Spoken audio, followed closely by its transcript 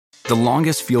The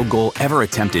longest field goal ever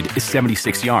attempted is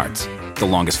 76 yards. The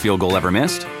longest field goal ever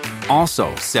missed?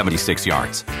 Also 76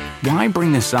 yards. Why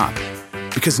bring this up?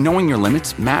 Because knowing your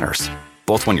limits matters,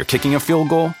 both when you're kicking a field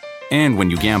goal and when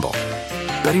you gamble.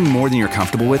 Betting more than you're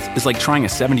comfortable with is like trying a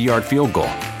 70-yard field goal.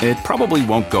 It probably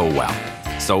won't go well.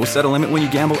 So set a limit when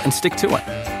you gamble and stick to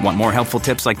it. Want more helpful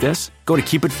tips like this? Go to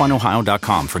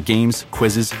keepitfunohio.com for games,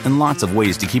 quizzes, and lots of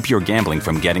ways to keep your gambling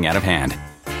from getting out of hand.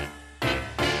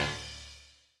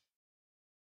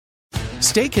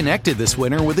 Stay connected this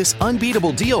winter with this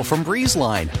unbeatable deal from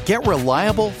BreezeLine. Get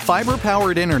reliable,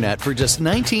 fiber-powered internet for just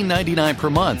 $19.99 per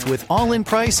month with all-in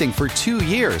pricing for 2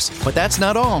 years. But that's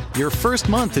not all. Your first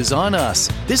month is on us.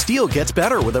 This deal gets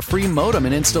better with a free modem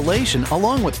and installation,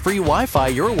 along with free Wi-Fi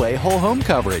your way whole home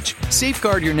coverage.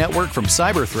 Safeguard your network from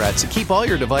cyber threats and keep all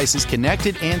your devices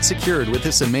connected and secured with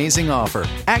this amazing offer.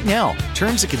 Act now.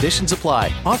 Terms and conditions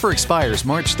apply. Offer expires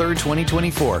March 3rd,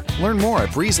 2024. Learn more at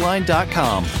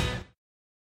breezeline.com.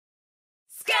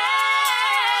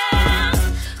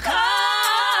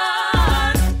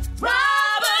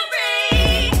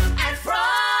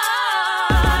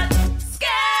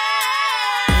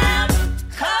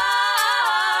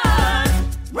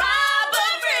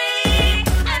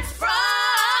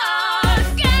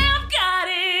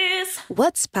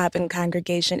 What's poppin',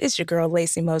 congregation? It's your girl,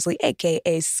 Lacey Mosley,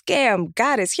 a.k.a. Scam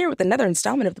Goddess, here with another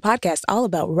installment of the podcast all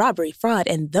about robbery, fraud,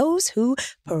 and those who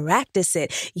practice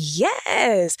it.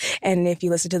 Yes! And if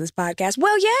you listen to this podcast,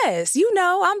 well, yes, you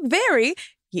know I'm very,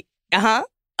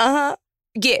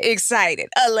 get excited,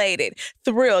 elated,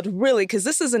 thrilled, really, because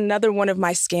this is another one of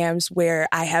my scams where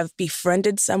I have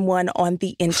befriended someone on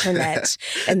the internet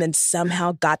and then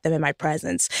somehow got them in my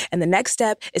presence. And the next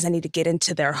step is I need to get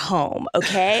into their home,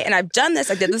 okay? And I've done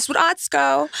this. I did this with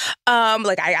Otsko.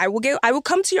 I will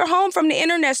come to your home from the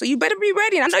internet, so you better be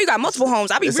ready. And I know you got multiple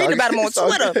homes. I'll be reading about them on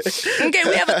Twitter. Okay,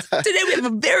 today we have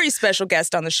a very special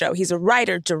guest on the show. He's a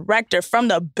writer, director from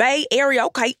the Bay Area.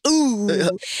 Okay,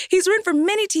 ooh. He's written for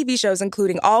many TV shows,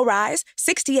 including All Rise,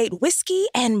 68 Whiskey,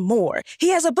 and more. He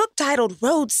has a book titled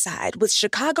Roadside with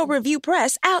Chicago Review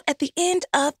Press out at the end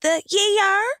of the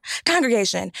year.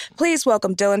 Congregation, please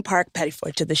welcome Dylan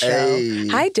Park-Pettiford to the show. Hey.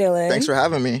 Hi, Dylan. Thanks for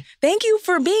having me. Thank you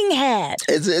for being had.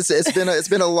 It's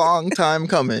been a long time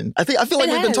coming. I feel like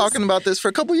we've been talking about this for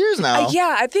a couple years now.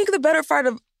 Yeah, I think the better part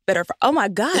of oh my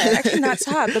God, I cannot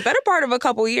talk. The better part of a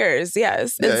couple years,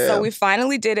 yes. And so we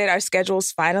finally did it. Our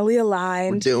schedules finally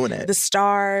aligned. We're doing it. The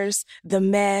stars, the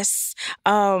mess.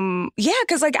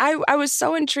 Because I was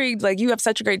so intrigued. Like, you have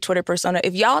such a great Twitter persona.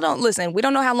 If y'all don't listen, we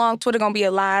don't know how long Twitter gonna be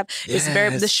alive.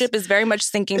 Yes. The ship is very much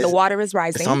sinking. The water is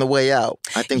rising. It's on the way out.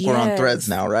 I think we're on Threads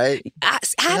now, right? I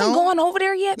haven't gone over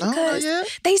there yet because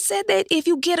they said that if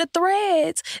you get a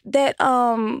Threads, that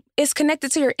it's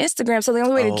connected to your Instagram. So the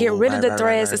only way to get rid of the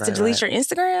Threads is to delete your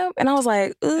Instagram. And I was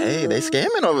like, ooh. Hey, they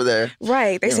scamming over there.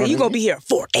 Right. They said, you're going to be here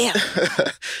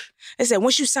forever. They said,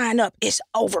 once you sign up, it's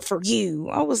over for you.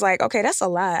 I was like, okay, that's a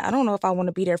lie. I don't know if I want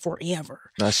to be there forever.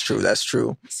 That's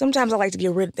true. Sometimes I like to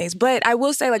get rid of things. But I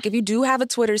will say, like, if you do have a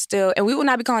Twitter still, and we will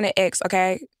not be calling it X,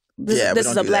 okay? This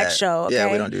is a black show, okay?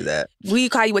 Yeah, we don't do that. We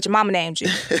call you what your mama named you.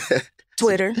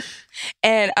 Twitter.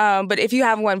 And but if you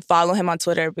have one, follow him on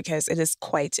Twitter because it is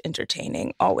quite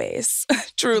entertaining always.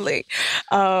 Truly.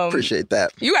 Appreciate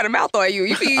that. You got a mouth on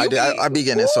you. I be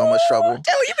getting in so much trouble.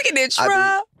 Dylan, you be getting in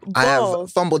trouble. I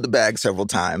have fumbled the bag several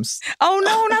times. Oh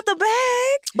no, not the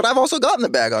bag. But I've also gotten the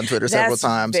bag on Twitter several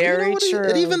times. Very true.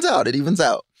 It evens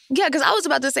out. Yeah, because I was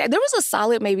about to say, there was a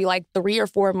solid maybe like 3 or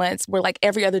 4 months where like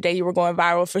every other day you were going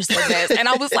viral for Slipness. And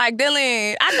I was like,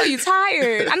 Dylan, I know you're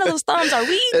tired. I know those thumbs are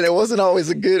weak. And it wasn't always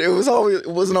a good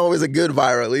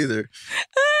viral either.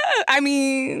 I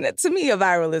mean, to me, a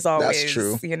viral is always, that's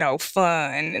true.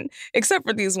 Fun. Except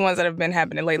for these ones that have been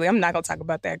happening lately. I'm not going to talk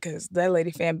about that because that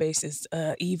lady fan base is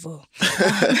evil.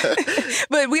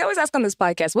 But we always ask on this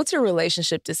podcast, what's your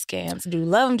relationship to scams? Do you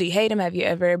love them? Do you hate them? Have you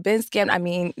ever been scammed? I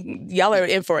mean, y'all are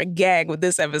in for a gag with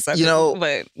this episode.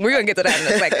 But we're going to get to that in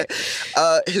a second.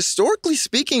 Historically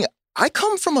speaking, I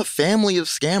come from a family of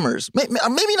scammers.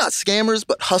 Maybe not scammers,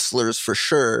 but hustlers for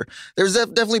sure. There's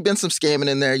definitely been some scamming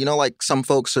in there. Like some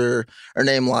folks are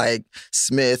named like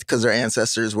Smith because their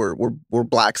ancestors were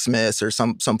blacksmiths, or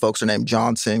some folks are named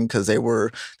Johnson because they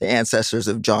were the ancestors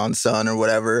of John's son or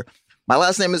whatever. My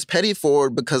last name is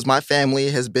Pettiford because my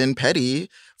family has been petty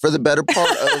for the better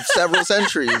part of several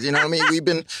centuries. You know what I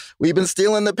mean? We've been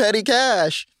stealing the petty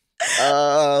cash.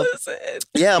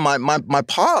 Yeah, my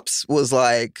pops was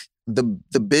like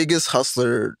the biggest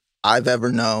hustler I've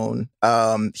ever known.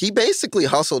 He basically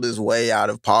hustled his way out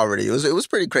of poverty. It was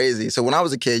pretty crazy. So when I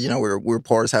was a kid, we were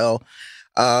poor as hell.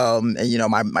 And, you know,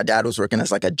 my dad was working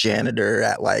as like a janitor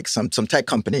at like some tech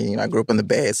company. You know, I grew up in the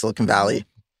Bay, Silicon Valley.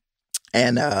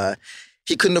 And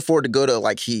he couldn't afford to go to,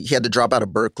 like, he had to drop out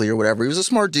of Berkeley or whatever. He was a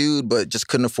smart dude, but just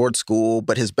couldn't afford school.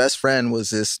 But his best friend was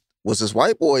this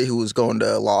white boy who was going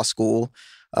to law school,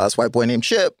 this white boy named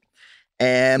Chip.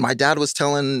 And my dad was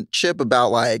telling Chip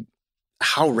about, like,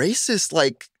 how racist,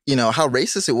 like, you know, how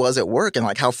racist it was at work and,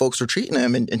 like, how folks were treating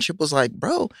him. And Chip was like,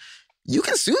 bro, you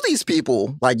can sue these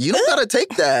people. Like, you don't got to take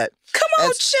that. Come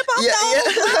on, Chip.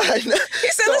 I know. He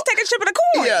said, let's take a chip and a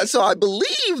coin. Yeah, so I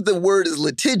believe the word is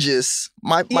litigious.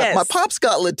 My pops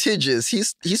got litigious. He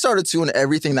started suing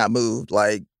everything that moved,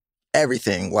 like,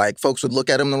 everything. Like, folks would look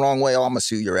at him the wrong way. Oh, I'm going to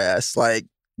sue your ass. Like,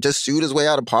 just sued his way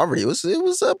out of poverty. It was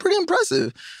pretty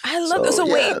impressive. I love this.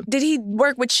 So wait, did he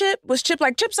work with Chip? Was Chip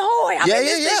like, Chip's ahoy? Chip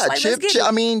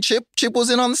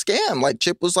was in on the scam. Like,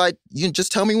 Chip was like, you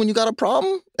just tell me when you got a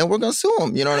problem and we're going to sue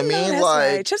him. You know what I mean? That's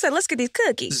like, right. Chip said, let's get these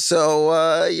cookies. So,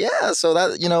 so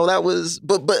that, you know, that was,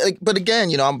 but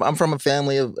again, you know, I'm from a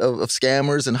family of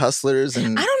scammers and hustlers.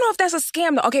 And I don't know if that's a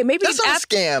scam though. Okay, maybe that's not a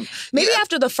scam. Maybe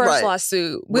after the first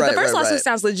lawsuit. The first lawsuit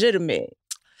sounds legitimate.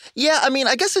 Yeah, I mean,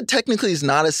 I guess it technically is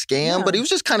not a scam, but he was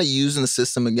just kind of using the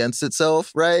system against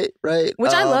itself, right?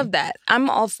 Which I love that.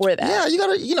 I'm all for that. Yeah, you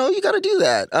gotta do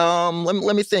that.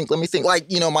 Let me think. Like,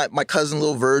 you know, my cousin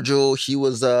Lil Virgil, he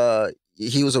was a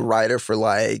writer for,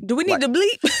 like... Do we need to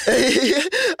bleep?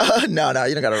 No,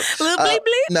 you don't gotta... Little bleep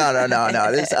bleep? No.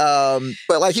 This,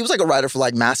 but, like, he was, like, a writer for,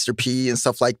 like, Master P and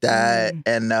stuff like that.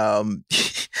 And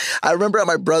I remember at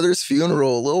my brother's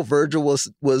funeral, Lil Virgil was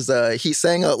he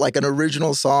sang like an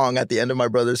original song at the end of my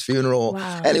brother's funeral.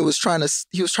 Wow. And he was trying to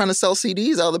sell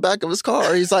CDs out of the back of his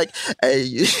car. He's like, hey,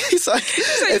 he's like...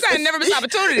 So you gotta never miss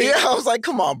opportunity. Yeah, I was like,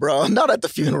 come on, bro. Not at the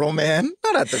funeral, man.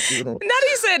 Not at the funeral. Now that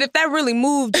he said, if that really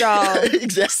moved y'all...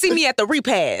 Exactly. See me at the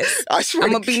repast. I swear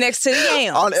I'm going to be next to the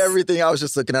yams. On everything, I was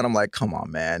just looking at him like, come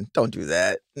on, man. Don't do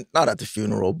that. Not at the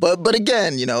funeral. But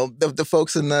again, you know, the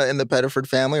folks in the Pettiford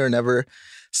family are never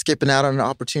skipping out on an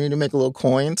opportunity to make a little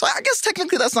coin. So I guess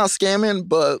technically that's not scamming,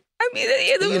 but... I mean,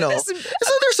 you know, so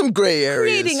there's some gray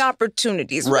areas. Creating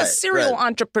opportunities. We're serial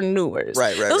entrepreneurs.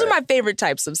 Those are my favorite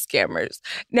types of scammers.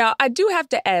 Now, I do have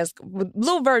to ask, with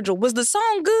Lil Virgil, was the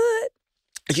song good?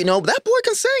 You know, that boy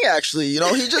can sing, actually. You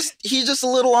know, he's just a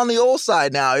little on the old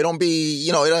side now. He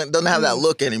doesn't have that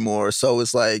look anymore. So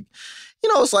it's like,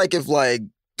 you know, it's like if, like,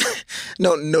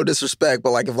 no disrespect, but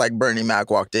like if, like, Bernie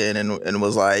Mac walked in and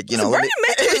was like, you know... Bernie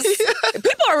Mac was...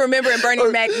 People are remembering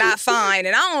Bernie Mac not fine,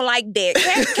 and I don't like that.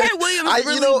 Cat Williams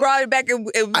really brought it back and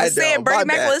was saying Bernie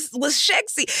Mac was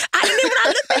sexy. And then when I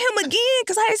looked at him again,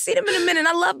 because I hadn't seen him in a minute, and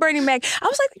I love Bernie Mac, I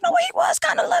was like, you know what, he was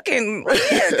kind of looking.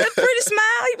 Yeah, good, pretty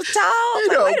smile. He was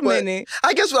tall. Wait a minute.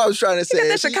 I guess what I was trying to say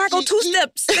is... that Chicago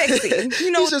two-step sexy.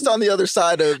 You know, he's just on the other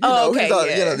side of, you know,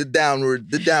 the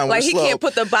downward like, slope. He can't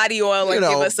put the body oil and give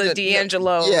us a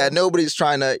D'Angelo. Yeah, nobody's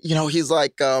trying to, you know, he's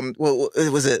like,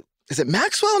 is it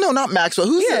Maxwell? No, not Maxwell.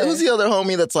 Who's the other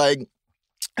homie that's like,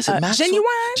 is it Maxwell?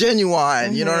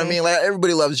 Genuine. You know what I mean? Like,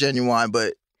 everybody loves Genuine,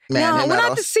 but man, no, when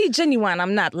I see Genuine,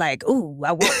 I'm not like, ooh,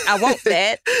 I want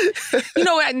that. You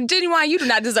know what? Genuine, you do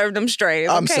not deserve them strays.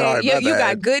 Okay? I'm sorry, you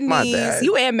got good my knees. bad.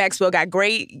 You and Maxwell got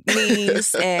great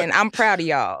knees, and I'm proud of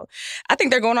y'all. I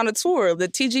think they're going on a tour. The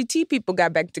TGT people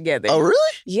got back together. Oh,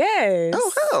 really? Yes.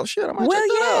 Oh, hell, shit, I might check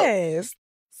that out.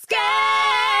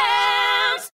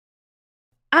 Scams!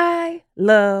 I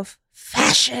love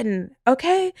fashion,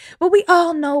 okay? But we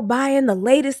all know buying the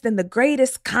latest and the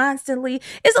greatest constantly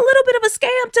is a little bit of a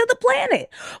scam to the planet,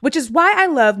 which is why I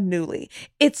love Nuuly.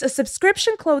 It's a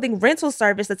subscription clothing rental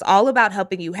service that's all about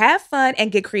helping you have fun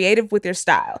and get creative with your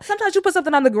style. Sometimes you put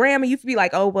something on the gram and you can be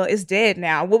like, oh, well, it's dead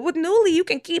now. Well, with Nuuly, you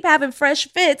can keep having fresh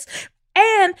fits,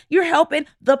 and you're helping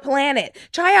the planet.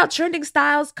 Try out trending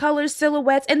styles, colors,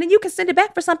 silhouettes, and then you can send it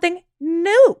back for something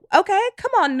new, okay?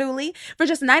 Come on, Nuuly. For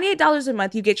just $98 a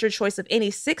month, you get your choice of any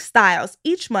 6 styles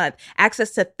each month,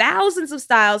 access to thousands of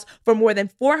styles for more than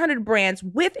 400 brands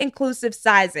with inclusive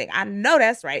sizing. I know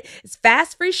that's right. It's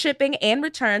fast, free shipping and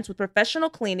returns with professional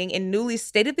cleaning in Nuuly's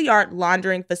state-of-the-art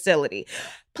laundering facility.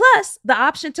 Plus, the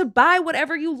option to buy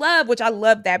whatever you love, which I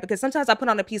love that because sometimes I put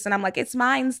on a piece and I'm like, it's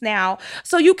mine's now.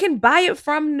 So you can buy it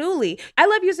from Nuuly. I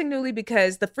love using Nuuly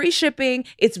because the free shipping,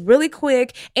 it's really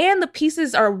quick, and the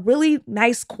pieces are really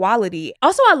nice quality.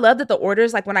 Also, I love that the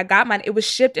orders, like when I got mine, it was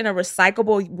shipped in a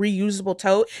recyclable, reusable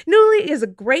tote. Nuuly is a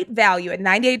great value at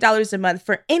 $98 a month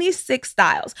for any 6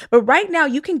 styles. But right now,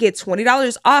 you can get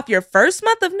 $20 off your first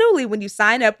month of Nuuly when you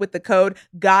sign up with the code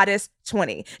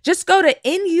GODDESS20. Just go to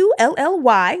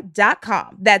NULLY.com.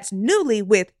 That's Nuuly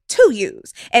with 2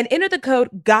 U's, and enter the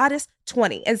code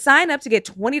GODDESS20 and sign up to get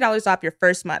 $20 off your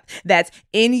first month. That's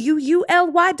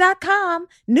NUULY.com,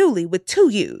 Nuuly with 2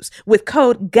 U's, with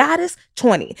code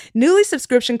GODDESS20. Nuuly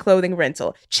subscription clothing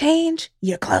rental. Change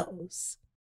your clothes.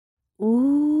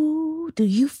 Ooh, do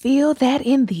you feel that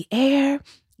in the air?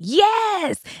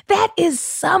 Yes, that is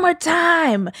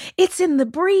summertime. It's in the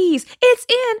breeze. It's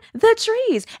in the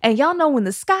trees. And y'all know when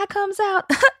the sky comes out,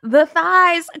 the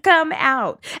thighs come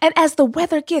out. And as the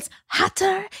weather gets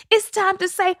hotter, it's time to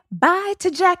say bye to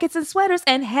jackets and sweaters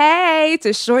and hey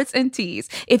to shorts and tees.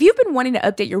 If you've been wanting to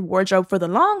update your wardrobe for the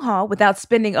long haul without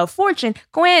spending a fortune,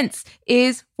 Quince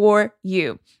is for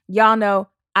you. Y'all know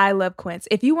I love Quince.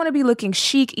 If you want to be looking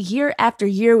chic year after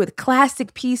year with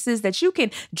classic pieces that you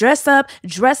can dress up,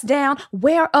 dress down,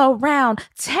 wear around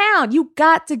town, you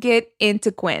got to get into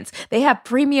Quince. They have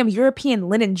premium European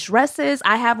linen dresses.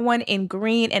 I have one in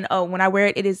green, and oh, when I wear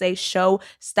it, it is a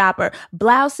showstopper.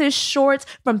 Blouses, shorts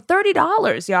from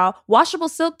 $30, y'all. Washable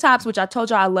silk tops, which I told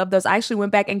y'all I love those. I actually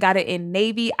went back and got it in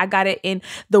navy. I got it in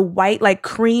the white, like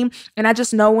cream, and I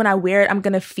just know when I wear it, I'm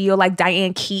going to feel like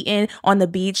Diane Keaton on the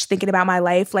beach thinking about my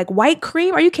life. Like white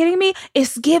cream, are you kidding me?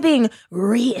 It's giving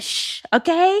rich,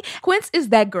 okay? Quince is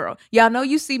that girl. Y'all know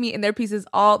you see me in their pieces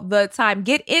all the time.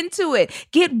 Get into it.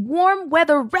 Get warm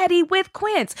weather ready with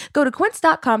Quince. Go to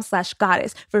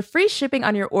quince.com/goddess for free shipping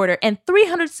on your order and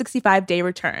 365-day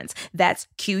returns. That's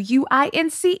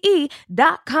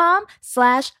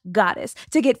QUINCE.com/goddess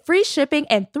to get free shipping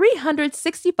and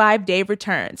 365-day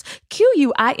returns.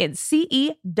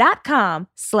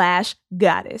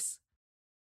 QUINCE.com/goddess.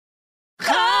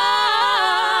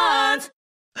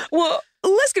 Well,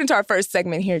 let's get into our first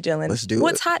segment here, Dylan. Let's do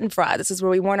What's it. hot and fried? This is where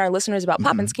we warn our listeners about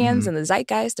popping scams and the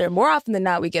zeitgeist. Or more often than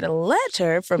not, we get a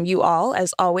letter from you all.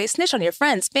 As always, snitch on your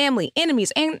friends, family,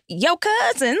 enemies, and your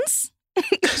cousins.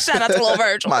 Shout out to Lil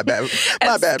Virgil. My bad.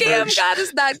 My bad, Virg.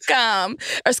 Scamgoddess.com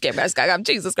or scamgoddess.com.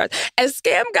 Jesus Christ. At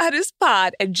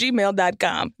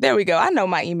scamgoddesspod@gmail.com. There we go. I know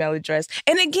my email address.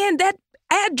 And again, that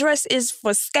address is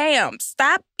for scams.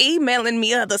 Stop emailing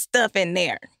me other stuff in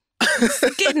there. It's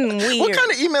getting weird. What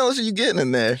kind of emails are you getting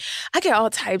in there? I get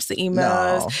all types of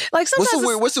emails. No. Like sometimes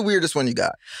What's the weirdest one you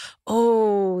got?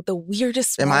 Oh, the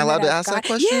weirdest Am one I allowed to I've ask that got.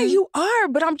 question? Yeah, you are,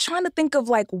 but I'm trying to think of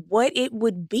like what it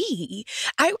would be.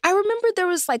 I remember there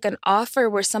was like an offer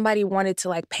where somebody wanted to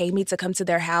like pay me to come to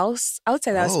their house. I would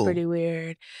say that was pretty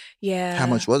weird. Yeah. How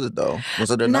much was it though?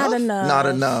 Was it enough? Not enough. Not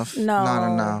enough. No.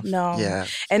 Not enough. No. Yeah.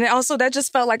 And also that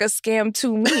just felt like a scam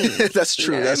to me. That's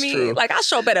true. You know That's what I mean? true. Like I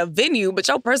show up at a venue, but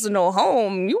your personal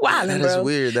home, you wildin', That bro. is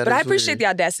weird. But I appreciate the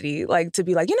audacity, like to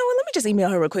be like, you know what? Let me just email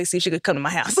her real quick, see if she could come to my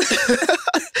house.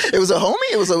 It was a homie?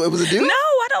 It was a dude? No,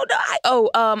 I don't know.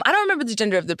 I don't remember the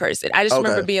gender of the person. I just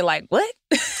remember being like, what?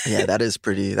 Yeah, that is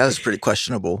pretty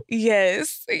questionable.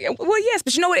 Yes. Well, yes,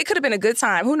 but you know what? It could have been a good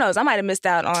time. Who knows? I might have missed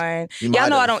out on. Y'all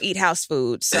know I don't eat house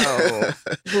food, so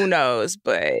who knows?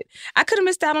 But I could have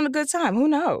missed out on a good time. Who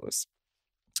knows?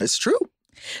 It's true.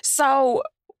 So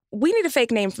we need a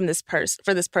fake name from this person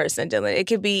for this person, Dylan. It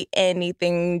could be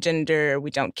anything, gender.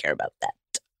 We don't care about that.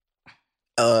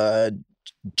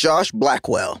 Josh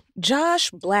Blackwell.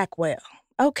 Josh Blackwell.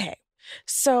 Okay.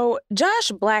 So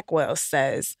Josh Blackwell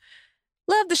says,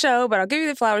 love the show, but I'll give you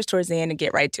the flowers towards the end and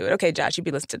get right to it. Okay, Josh, you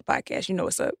be listening to the podcast. You know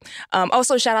what's up.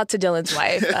 Also, shout out to Dylan's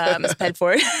wife, Ms.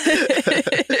 Pettiford.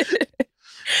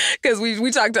 Because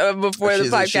we talked before the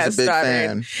podcast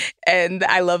started. And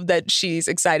I love that she's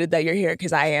excited that you're here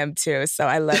because I am too. So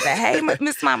I love that. Hey,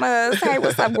 Miss Mamas. Hey,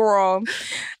 what's up, girl?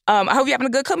 I hope you're having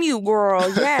a good commute, girl.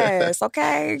 Yes,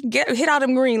 okay. Hit all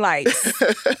them green lights.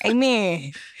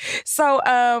 Amen. So,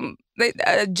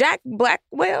 Jack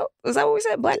Blackwell, is that what we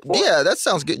said? Blackwell? Yeah, that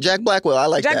sounds good. Jack Blackwell, I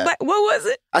like that. What was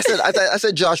it? I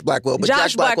said Josh Blackwell, but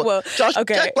Josh Jack Blackwell.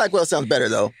 Okay. Jack Blackwell sounds better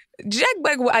though. Jack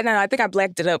Blackwell, I know, I think I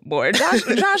blacked it up more.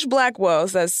 Josh Blackwell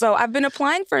says, so I've been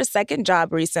applying for a second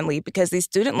job recently because these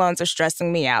student loans are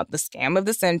stressing me out. The scam of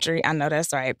the century. I know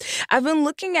that's right. I've been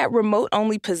looking at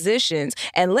remote-only positions,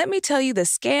 and let me tell you, the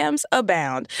scams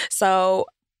abound. So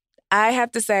I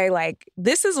have to say, like,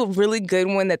 this is a really good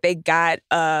one that they got,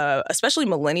 especially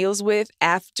millennials with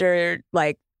after,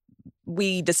 like,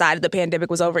 we decided the pandemic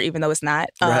was over, even though it's not.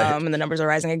 Right. And the numbers are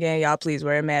rising again. Y'all, please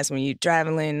wear a mask when you're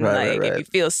traveling. Right. If you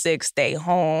feel sick, stay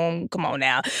home. Come on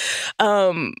now.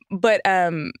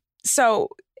 So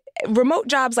remote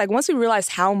jobs, like once we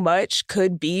realized how much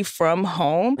could be from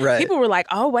home, people were like,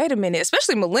 oh, wait a minute.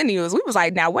 Especially millennials. We was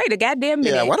like, now wait a goddamn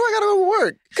minute. Yeah, why do I gotta go to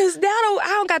work? Because now I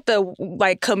don't got to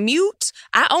like commute.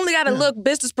 I only got to look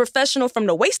business professional from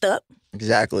the waist up.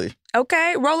 Exactly.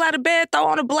 Okay, roll out of bed, throw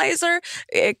on a blazer,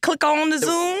 click on the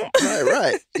Zoom.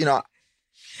 Right. You know,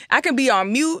 I can be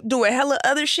on mute doing hella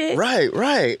other shit. Right.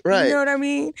 You know what I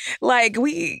mean? Like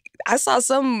I saw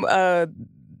some,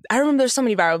 I remember there's so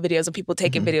many viral videos of people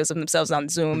taking videos of themselves on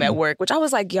Zoom at work, which I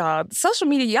was like, y'all, social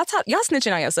media, y'all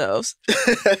snitching on yourselves.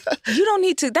 You don't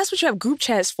need to, that's what you have group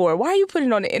chats for. Why are you putting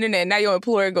it on the internet? Now your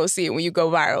employer go see it when you go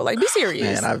viral. Like, be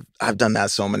serious. Man, I've done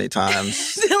that so many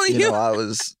times. Telling you. I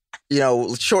was,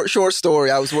 short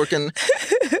story. I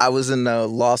was in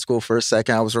law school for a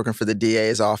second. I was working for the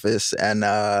DA's office, and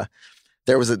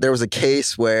there was a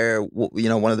case where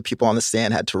one of the people on the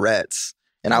stand had Tourette's.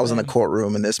 And I was in the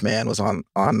courtroom, and this man was on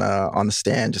the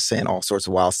stand just saying all sorts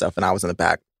of wild stuff, and I was in the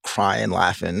back crying,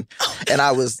 laughing, and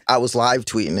I was live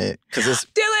tweeting it because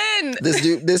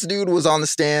this dude was on the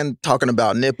stand talking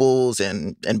about nipples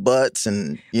and butts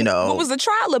and What was the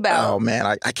trial about? Oh man,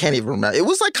 I can't even remember. It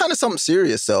was like kind of something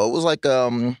serious though. It was like I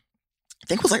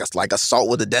think it was like assault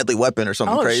with a deadly weapon or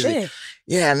something crazy. Shit.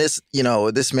 Yeah, and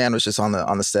this man was just on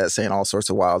the set saying all sorts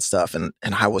of wild stuff, and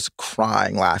I was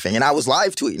crying, laughing, and I was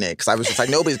live tweeting it because I was just like,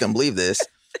 nobody's gonna believe this.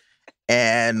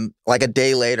 And like a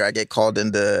day later, I get called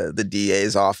into the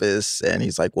DA's office, and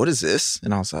he's like, "What is this?"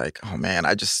 And I was like, "Oh man,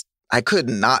 I could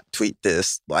not tweet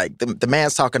this. Like the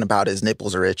man's talking about his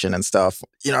nipples are itching and stuff.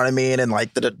 You know what I mean? And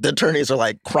like the attorneys are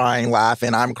like crying,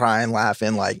 laughing. I'm crying,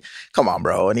 laughing. Like, come on,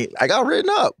 bro. And I got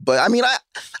written up. But I mean,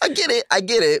 I get it. I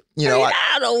get it.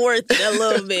 I don't worth it a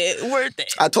little bit. Worth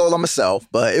it. I told on myself,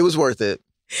 but it was worth it.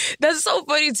 That's so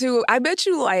funny, too. I bet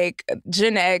you, like,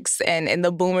 Gen X and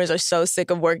the boomers are so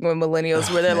sick of working with millennials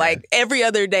where they're like, every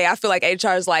other day, I feel like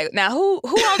HR is like, now, who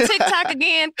on TikTok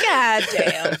again? God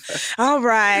damn. All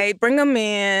right, bring them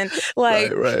in.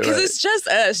 Like, because it's just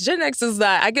us. Gen X is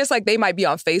not, I guess, like, they might be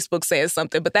on Facebook saying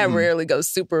something, but that rarely goes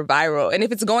super viral. And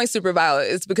if it's going super viral,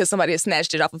 it's because somebody has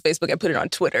snatched it off of Facebook and put it on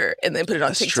Twitter and then put it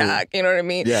on TikTok. True. You know what I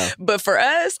mean? Yeah. But for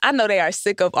us, I know they are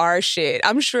sick of our shit.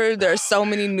 I'm sure there are so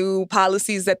many new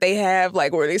policies that they have,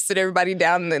 like where they sit everybody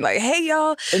down and they're like, hey,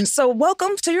 y'all. And so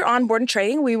welcome to your onboarding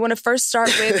training. We want to first start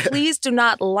with, please do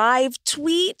not live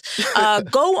tweet.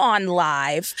 Go on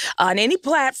live on any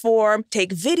platform,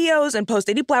 take videos and post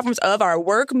any platforms of our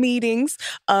work meetings.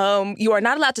 You are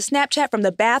not allowed to Snapchat from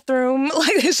the bathroom.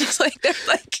 Like, it's just like, they're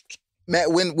like...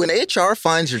 Man, when HR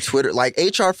finds your Twitter, like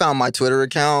HR found my Twitter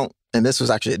account, and this was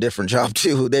actually a different job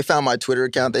too. They found my Twitter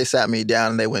account. They sat me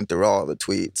down and they went through all the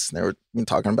tweets. They were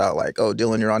talking about like, oh,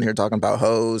 Dylan, you're on here talking about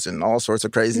hoes and all sorts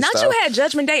of crazy stuff. Not you had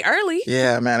Judgment Day early.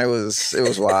 Yeah, man, it was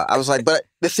wild. I was like, but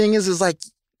the thing is like,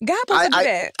 God supposed to do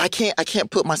that. I can't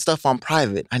put my stuff on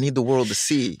private. I need the world to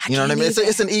see. You know what I mean?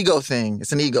 It's an ego thing.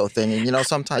 It's an ego thing. And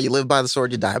sometimes you live by the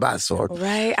sword, you die by the sword.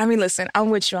 Right. I mean, listen, I'm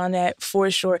with you on that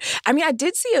for sure. I mean, I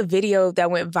did see a video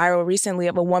that went viral recently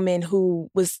of a woman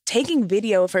who was taking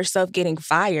video of herself getting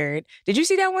fired. Did you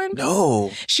see that one?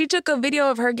 No. She took a video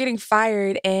of her getting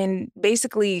fired and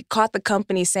basically caught the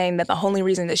company saying that the only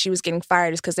reason that she was getting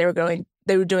fired is because they were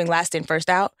doing last in,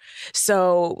 first out.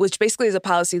 So, which basically is a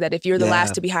policy that if you're the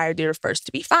last to be hired, you're first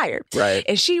to be fired. Right.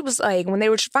 And she was like, when they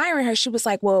were firing her, she was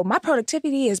like, well, my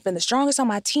productivity has been the strongest on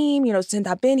my team, since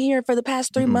I've been here for the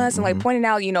past 3 months. And like pointing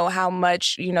out, how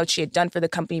much, she had done for the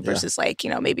company versus like,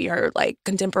 maybe her like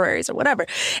contemporaries or whatever.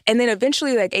 And then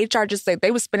eventually like HR just like,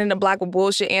 they was spinning the block with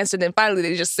bullshit answer. Then finally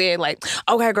they just said like,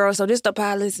 okay, girl, so this the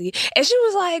policy. And she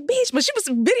was like, bitch, but she was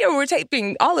video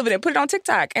taping all of it and put it on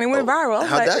TikTok and it went viral.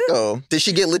 How'd that go? Did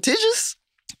she get litigious?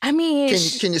 I mean...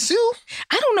 Can you sue?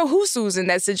 I don't know who sues in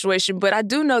that situation, but I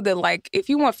do know that, like, if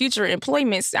you want future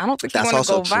employments, I don't think you want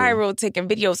to go viral taking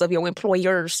videos of your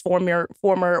employers, former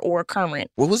or current.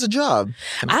 What was the job?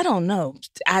 I don't know.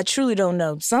 I truly don't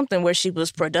know. Something where she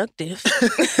was productive.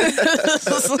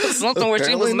 Something where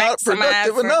she was not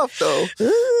productive enough, though.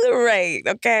 Right.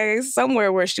 Okay.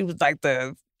 Somewhere where she was like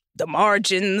the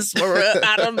margins, or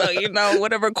I don't know,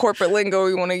 whatever corporate lingo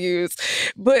you want to use.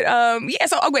 But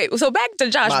so back to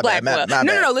Josh Blackwell.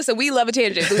 No, listen, we love a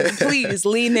tangent. Please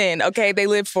lean in, okay? They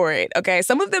live for it, okay?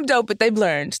 Some of them don't, but they've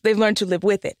learned to live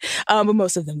with it. But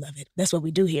most of them love it. That's what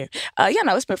we do here.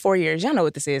 It's been 4 years. Y'all know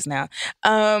what this is now.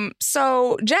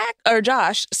 So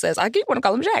Josh says, I keep want to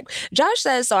call him Jack. Josh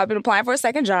says, so I've been applying for a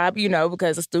second job,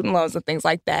 because of student loans and things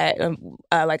like that,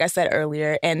 like I said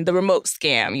earlier, and the remote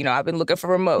scam. I've been looking for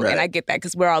remote. Right. And I get that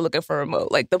because we're all looking for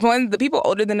remote. Like the people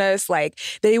older than us, like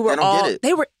they were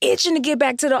itching to get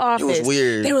back to the office. It was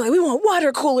weird. They were like, we want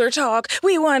water cooler talk.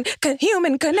 We want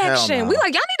human connection. We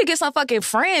like, y'all need to get some fucking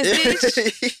friends,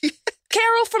 bitch.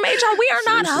 Carol from HR, we are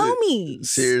not homies.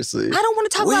 Seriously. I don't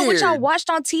want to talk about what y'all watched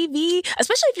on TV,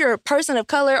 especially if you're a person of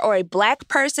color or a black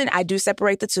person. I do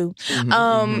separate the two.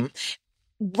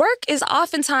 work is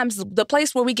oftentimes the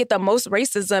place where we get the most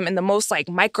racism and the most like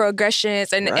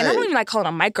microaggressions. And I don't even like calling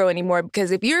them micro anymore, because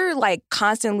if you're like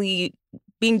constantly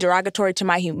being derogatory to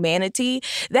my humanity,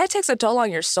 that takes a toll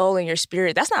on your soul and your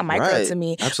spirit. That's not micro to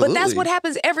me. Absolutely. But that's what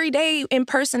happens every day in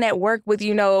person at work with,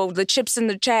 you know, the chips and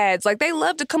the chads. Like, they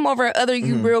love to come over and other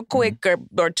you real quick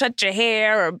or touch your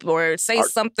hair or say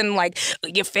something like,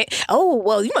 oh,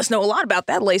 well, you must know a lot about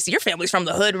that, Lacey. Your family's from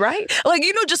the hood, right? Like,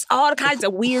 you know, just all kinds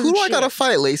of weird shit. Who I gotta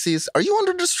fight, Lacey's? Are you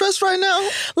under distress right now?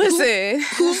 Listen.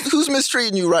 Who's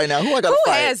mistreating you right now? Who I gotta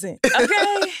fight? Who hasn't?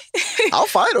 Okay? I'll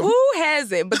fight him. Who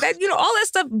hasn't? But that, you know, all that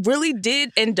stuff really did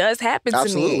and does happen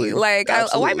to me. Like,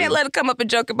 a white man let it come up and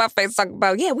joke in my face, talking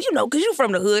about, yeah, well, you know, because you're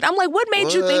from the hood. I'm like, what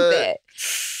made you think that?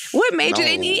 What made you? It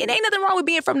ain't nothing wrong with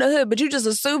being from the hood, but you just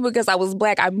assume because I was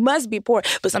black, I must be poor.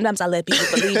 But sometimes I let people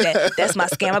believe that that's my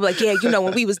scam. I'm like, yeah, you know,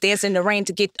 when we was dancing in the rain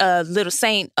to get Little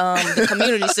Saint, the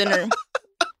community center.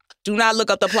 Do not look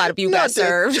up the plot if you got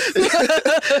served.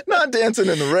 Not dancing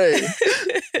in the rain.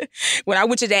 When I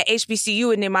went to that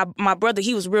HBCU, and then my brother,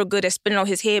 he was real good at spinning on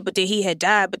his head, but then he had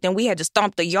died, but then we had to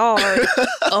stomp the yard.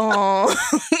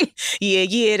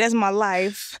 Yeah, that's my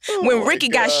life. When Ricky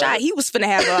got shot, he was finna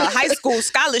have a high school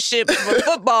scholarship for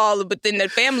football, but then the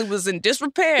family was in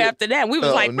disrepair after that. We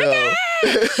was like, Ricky!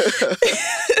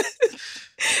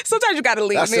 Sometimes you gotta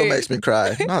leave. That still makes me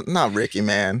cry. Not Ricky,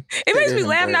 man. It makes me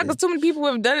laugh now because too many people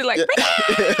have done it. Like,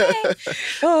 Ricky!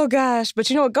 Oh gosh, but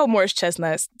you know what? Go Morris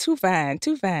Chestnuts. Too fine.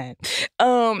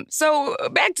 So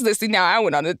back to this. See, now I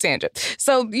went on a tangent.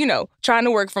 So, you know, trying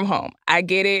to work from home. I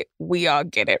get it. We all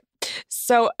get it.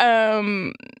 So,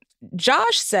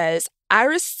 Josh says, I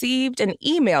received an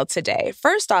email today.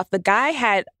 First off, the guy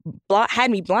had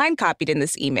me blind copied in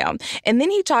this email. And then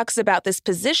he talks about this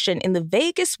position in the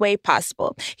vaguest way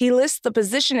possible. He lists the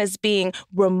position as being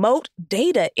remote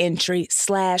data entry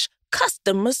 /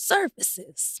 customer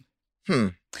services.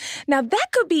 Now, that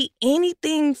could be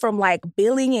anything from like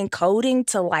billing and coding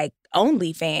to like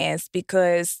OnlyFans,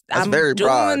 because That's I'm very doing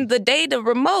broad. the data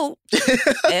remote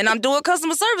and I'm doing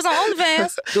customer service on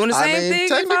OnlyFans. Doing the same thing.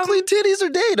 Technically, titties are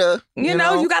data. You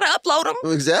know, you got to upload them.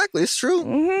 Exactly, it's true.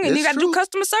 And you got to do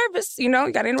customer service. You know,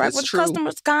 you got to interact with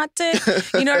customers' content.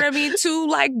 You know what I mean? To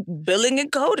like billing and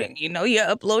coding. You know, you're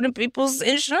uploading people's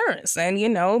insurance, and you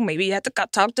know, maybe you have to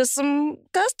talk to some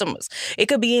customers. It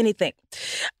could be anything.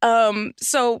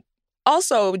 So.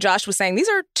 Also, Josh was saying these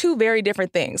are two very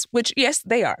different things, which, yes,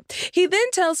 they are. He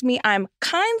then tells me I'm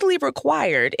kindly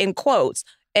required, in quotes,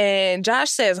 and Josh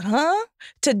says,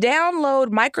 to download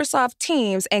Microsoft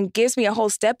Teams, and gives me a whole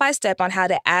step-by-step on how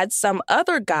to add some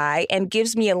other guy and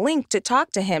gives me a link to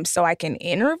talk to him so I can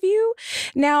interview.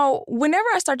 Now, whenever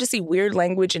I start to see weird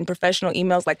language in professional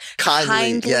emails like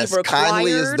kindly yes, required.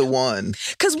 kindly is the one.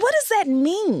 Because what does that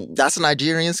mean? That's a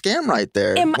Nigerian scam right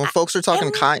there. When folks are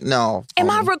talking no. Am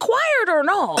I required or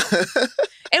not?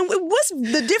 And what's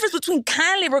the difference between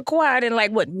kindly required and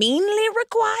like what, meanly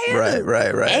required?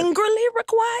 Right. Angrily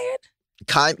required?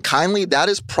 Kindly, that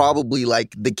is probably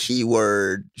like the key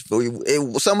word.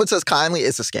 Someone says kindly,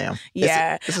 it's a scam.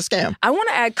 Yeah. It's a scam. I want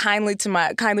to add kindly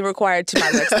required to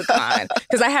my lexicon,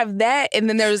 because I have that, and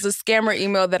then there was a scammer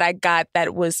email that I got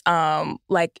that was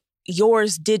like,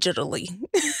 yours digitally.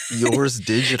 Yours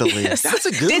digitally. Yes. That's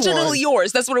a good digitally one.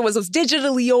 Yours. That's what it was. It was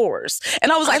digitally yours.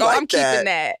 And I was like, I'm keeping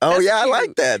that. Oh, That's yeah, cute. I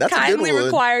like that. That's kindly a good one.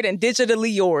 required and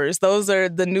digitally yours. Those are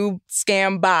the new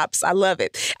scam bops. I love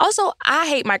it. Also, I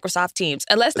hate Microsoft Teams.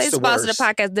 Unless they sponsor the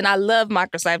podcast, then I love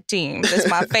Microsoft Teams. It's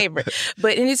my favorite.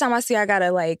 But anytime I see I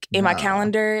gotta like in my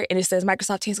calendar and it says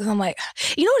Microsoft Teams, because I'm like,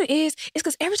 you know what it is? It's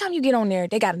because every time you get on there,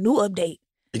 they got a new update.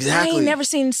 Exactly. I ain't never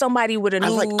seen somebody with a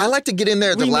new I like to get in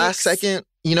there at the remix. last second.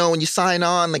 You know, when you sign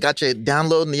on, they got you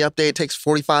downloading the update. It takes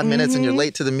 45 minutes and you're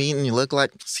late to the meeting. You look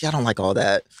like, see, I don't like all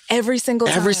that. Every single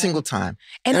time.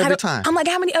 And every time. I'm like,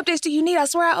 how many updates do you need? I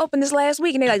swear I opened this last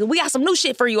week. And they're like, we got some new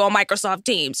shit for you on Microsoft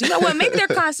Teams. You know what? Maybe they're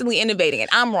constantly innovating it.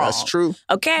 I'm wrong. That's true.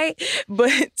 Okay?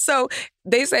 But so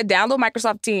they said download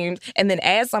Microsoft Teams and then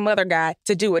add some other guy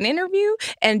to do an interview.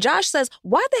 And Josh says,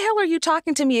 why the hell are you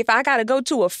talking to me if I got to go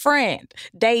to a friend,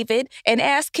 David, and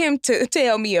ask him to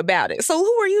tell me about it? So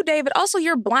who are you, David? Also,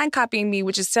 you're blind copying me,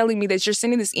 which is telling me that you're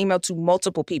sending this email to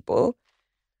multiple people.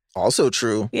 Also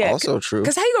true. Yeah, also true.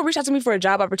 Because how you gonna reach out to me for a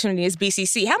job opportunity as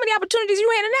BCC? How many opportunities you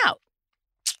handing out?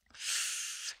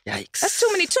 Yikes. That's too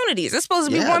many tunities. It's supposed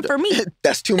to be one for me.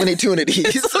 That's too many tunities.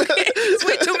 It's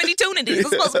way too many tunities. It's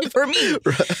supposed to be for me.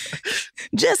 Right.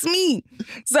 Just me.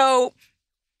 So,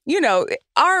 you know,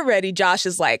 already Josh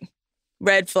is like,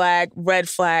 red flag, red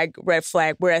flag, red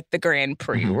flag. We're at the Grand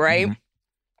Prix, right?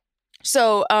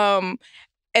 So,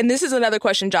 And this is another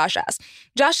question Josh asked.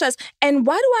 Josh says, and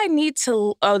why do I need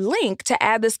a link to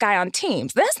add this guy on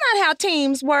Teams? That's not how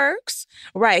Teams works.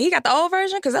 Right, he got the old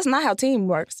version because that's not how Teams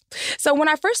works. So when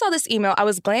I first saw this email, I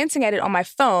was glancing at it on my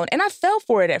phone and I fell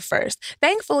for it at first.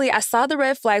 Thankfully, I saw the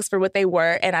red flags for what they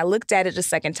were and I looked at it a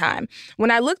second time.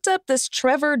 When I looked up this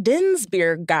Trevor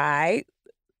Dinsbeer guy,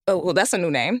 oh, well, that's a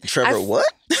new name.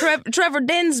 What? Trevor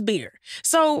Dinsbeer.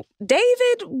 So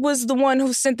David was the one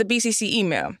who sent the BCC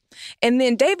email. And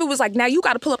then David was like, now you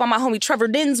got to pull up on my homie Trevor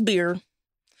Dinsbeer.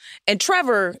 And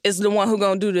Trevor is the one who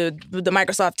going to do the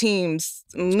Microsoft Teams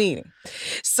meeting.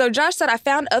 So Josh said, I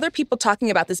found other people talking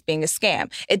about this being a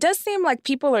scam. It does seem like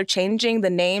people are changing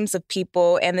the names of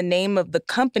people and the name of the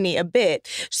company a bit.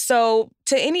 So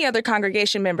to any other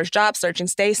congregation members job searching,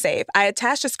 stay safe. I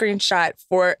attached a screenshot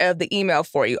of the email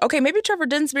for you. Okay, maybe Trevor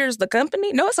Dinsbeer is the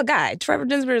company? No, it's a guy. Trevor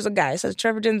Dinsbeer is a guy. It says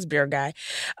Trevor Dinsbeer guy.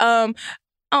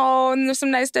 Oh, and there's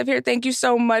some nice stuff here. Thank you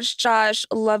so much, Josh.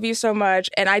 Love you so much.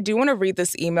 And I do want to read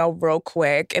this email real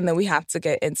quick, and then we have to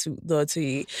get into the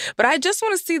tea. But I just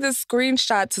want to see this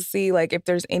screenshot to see like if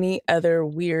there's any other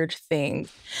weird thing.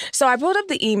 So I pulled up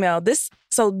the email.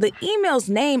 So the email's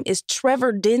name is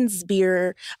Trevor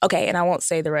Dinsbeer. Okay, and I won't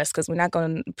say the rest because we're not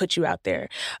going to put you out there.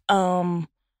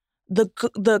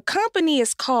 The company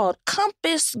is called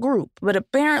Compass Group, but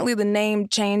apparently the name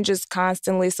changes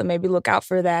constantly, so maybe look out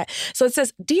for that. So it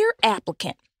says, Dear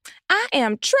applicant, I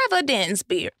am Trevor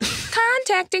Dinsbeer,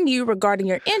 contacting you regarding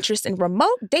your interest in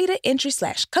remote data entry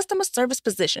 / customer service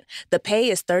position. The pay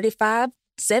is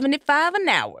 $35.75 an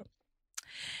hour.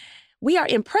 We are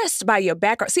impressed by your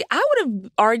background. See, I would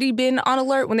have already been on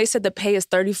alert when they said the pay is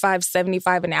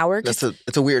 $35.75 an hour.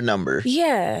 It's a weird number.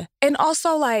 Yeah. And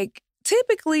also, like,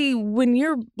 typically when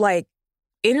you're like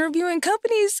interviewing,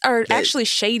 companies are actually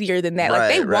shadier than that.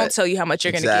 Like they won't tell you how much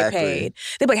you're going to get paid.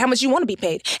 They're like, how much you want to be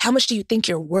paid? How much do you think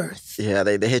you're worth? Yeah,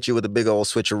 they hit you with a big old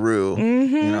switcheroo.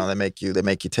 Mm-hmm. You know, they make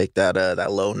you take that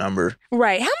low number.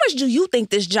 Right. How much do you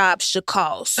think this job should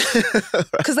cost?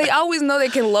 Because they always know they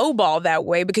can lowball that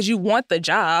way because you want the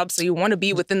job, so you want to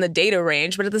be within the data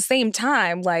range. But at the same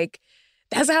time, like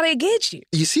that's how they get you.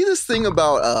 You see this thing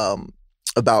about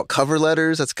cover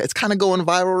letters? It's kind of going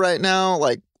viral right now.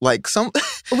 Like some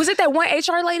was it that one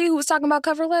HR lady who was talking about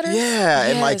cover letters? Yeah, yes.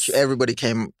 And like everybody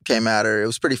came at her. It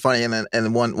was pretty funny. And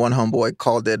then one homeboy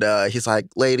called it. He's like,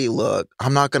 "Lady, look,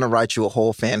 I'm not gonna write you a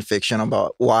whole fan fiction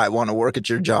about why I want to work at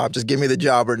your job. Just give me the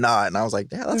job or not." And I was like,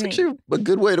 "Yeah, that's actually a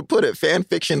good way to put it. Fan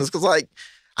fiction is because like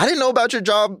I didn't know about your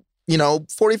job,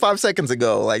 45 seconds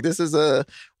ago. Like this is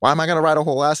why am I gonna write a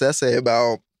whole ass essay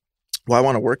about?" Well, I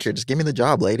want to work here. Just give me the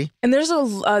job, lady. And there's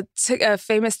a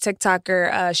famous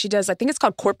TikToker. She does, I think it's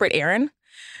called Corporate Erin,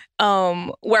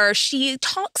 where she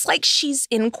talks like she's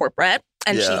in corporate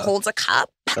and she holds a cup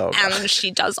and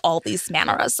she does all these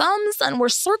mannerisms and we're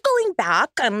circling back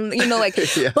and,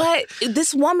 but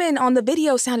this woman on the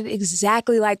video sounded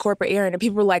exactly like Corporate Erin and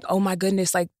people were like, oh my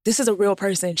goodness, like this is a real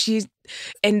person.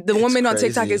 And the woman on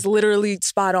TikTok is literally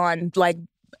spot on, like,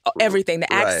 everything,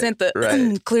 the accent,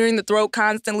 the clearing the throat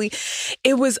constantly.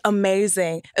 It was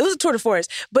amazing. It was a tour de force.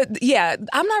 But yeah,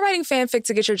 I'm not writing fanfic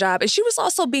to get your job. And she was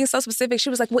also being so specific. She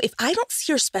was like, well, if I don't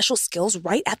see your special skills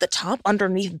right at the top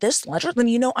underneath this ledger, then,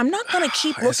 I'm not going to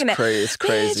keep looking at it. It's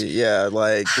crazy. Yeah,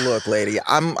 like, look, lady,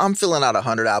 I'm filling out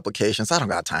 100 applications. I don't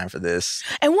got time for this.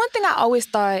 And one thing I always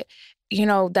thought,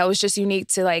 that was just unique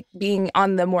to like being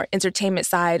on the more entertainment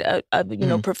side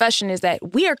of profession is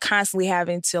that we are constantly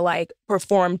having to like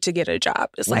perform to get a job.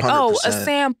 It's like, 100%. A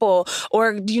sample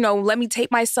or, let me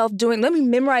tape myself let me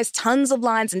memorize tons of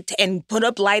lines and put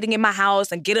up lighting in my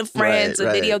house and get a friend to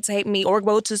videotape me or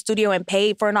go to the studio and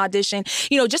pay for an audition,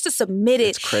 just to submit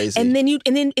it. It's crazy. And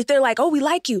then if they're like, oh, we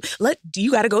like you,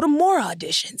 you got to go to more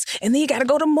auditions and then you got to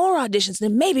go to more auditions.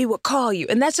 Then maybe we'll call you.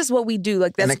 And that's just what we do.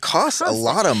 Like that's and it costs a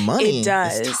lot of money. It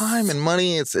does. It's time and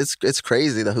money. It's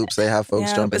crazy the hoops they have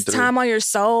folks jumping through. It's time on your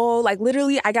soul. Like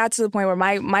literally, I got to the point where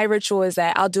my ritual is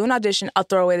that I'll do an audition, I'll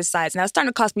throw away the sides. Now it's starting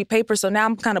to cost me paper, so now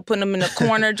I'm kind of putting them in a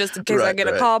corner just in case I get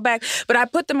a call back. But I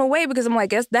put them away because I'm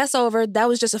like, that's over. That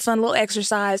was just a fun little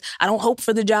exercise. I don't hope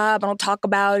for the job. I don't talk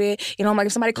about it. I'm like,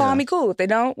 if somebody call me, cool. If they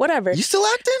don't, whatever. You still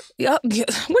acting? Yeah. What do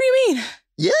you mean?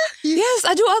 Yeah. Yes,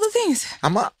 I do other things.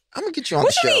 I'm going to get you on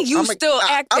the show. What you mean still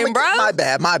acting, bro? My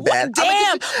bad. What,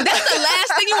 damn. That's the last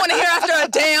thing you want to hear after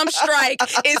a damn strike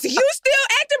is you still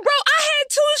acting, bro. I had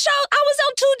 2 shows. I was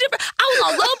on 2 different. I was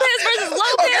on Lopez versus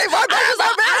Lopez. Okay, my bad, I was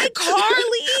on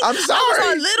iCarly. I'm sorry. I was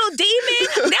on Little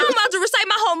Demon. Now I'm about to recite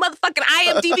my whole motherfucking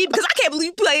IMDb because I can't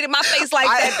believe you played in my face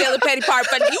like that, Park-Pettiford.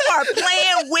 But you are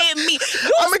playing with me.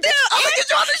 I'm get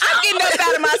you on the show. I'm getting up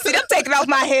out of my seat. I'm taking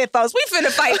off my headphones. We finna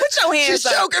fight. Put your hands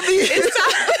up. She's choking me. It's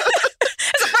time.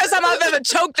 It's a I've ever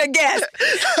choked a guest.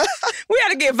 We got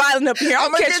to get violent up here.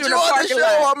 I'm going to catch you in the parking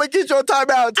lot. I'm going to get you on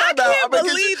timeout. I can't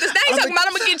believe this. Now you're talking about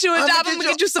I'm going to get you a job. I'm going to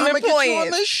get you some employees. I'm going to get you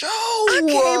on the show. I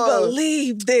can't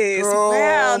believe this. Girl.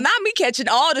 Wow. Not me catching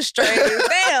all the strays.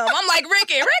 Damn. I'm like,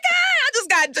 Ricky,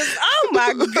 oh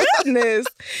my goodness.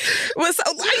 Well, so,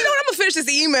 you know what? I'm going to finish this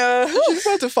email. She's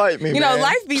about to fight me, You know,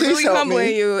 life be really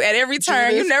humbling you at every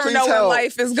turn. Judith, you never know where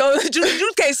life is going.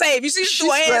 You can't save. You see, she's threw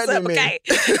her hands up, okay?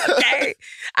 Okay.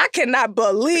 I cannot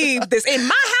believe this. In my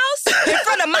house? In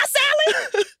front of my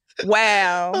Sally?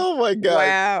 Wow. Oh, my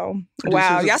God.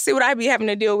 Wow. Y'all see what I be having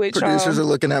to deal with, Producers are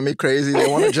looking at me crazy. They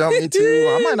want to jump me, too.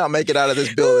 I might not make it out of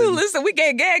this building. Ooh, listen, we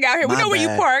get gag out here. We know where you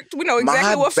parked. We know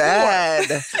exactly what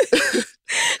floor.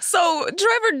 So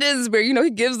Trevor Dinsbury, you know, he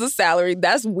gives the salary.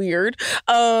 That's weird.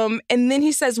 And then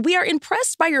he says, we are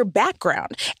impressed by your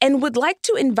background and would like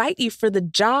to invite you for the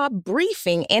job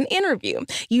briefing and interview.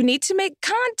 You need to make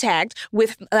contact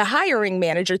with a hiring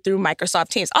manager through Microsoft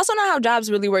Teams. Also know how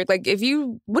jobs really work. Like what do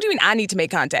you mean I need to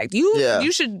make contact?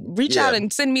 You should reach out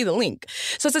and send me the link.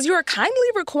 So it says you are kindly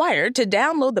required to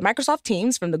download the Microsoft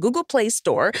Teams from the Google Play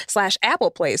Store /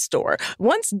 Apple Play Store.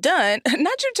 Once done,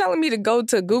 not you telling me to go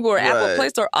to Google or Apple Play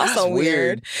Store, also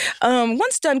weird.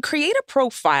 Once done, create a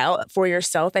profile for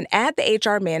yourself and add the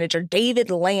HR manager, David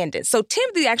Landon. So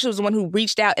Timothy actually was the one who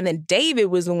reached out, and then David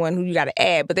was the one who you got to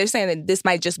add. But they're saying that this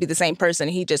might just be the same person.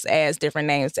 He just adds different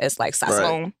names as like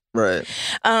Sasson. Right.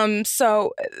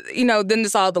 So, you know, then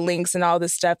there's all the links and all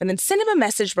this stuff. And then send him a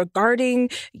message regarding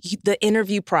the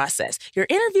interview process. Your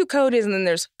interview code is, and then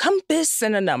there's compass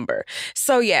and a number.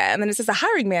 So, yeah. And then it says the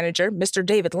hiring manager, Mr.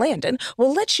 David Landon,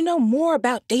 will let you know more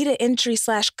about data entry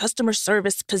 / customer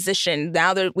service position.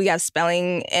 Now that we have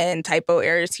spelling and typo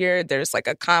errors here, there's like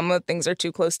a comma. Things are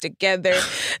too close together.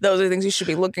 Those are things you should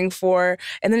be looking for.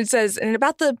 And then it says, and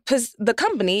about the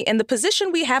company and the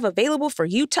position we have available for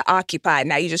you to occupy.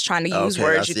 Now you just trying to use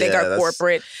words you think are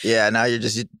corporate. Yeah, now you're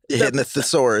just hitting the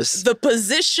thesaurus. The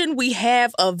position we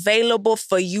have available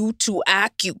for you to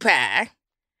occupy.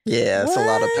 Yeah, it's a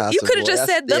lot of passive. You could have just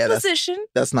said the position.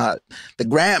 That's not the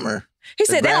grammar. He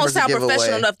said that don't sound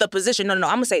professional enough, the position. No, I'm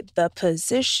going to say the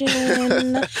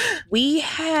position we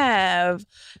have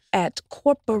at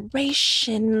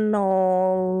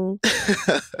corporational...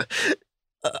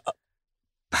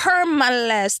 Per my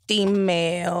last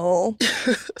email,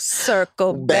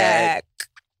 circle back,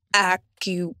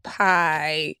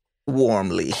 occupy.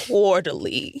 Warmly.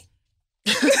 Quarterly.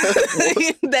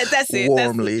 That's it.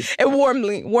 Warmly.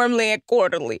 Warmly and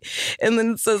quarterly. And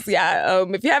then it says,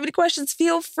 if you have any questions,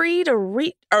 feel free to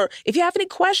or if you have any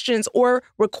questions or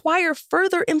require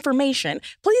further information,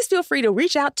 please feel free to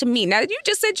reach out to me. Now, you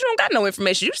just said you don't got no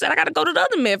information. You said I got to go to the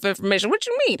other man for information. What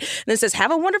you mean? And it says,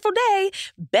 have a wonderful day.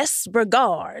 Best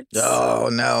regards. Oh,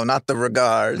 no, not the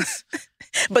regards.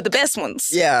 But the best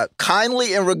ones. Yeah,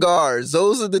 kindly and regards.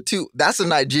 Those are the two. That's a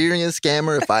Nigerian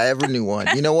scammer if I ever knew one.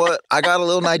 You know what? I got a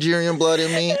little Nigerian blood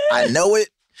in me. I know it.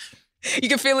 You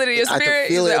can feel it in your spirit. I can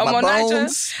feel it in my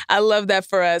bones. I love that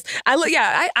for us.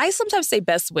 I sometimes say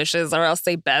best wishes or I'll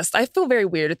say best. I feel very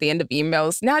weird at the end of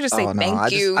emails. Now I just say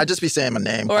thank you. I just be saying my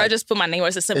name. Or I just put my name or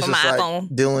it's a simple my iPhone.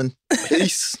 Dylan,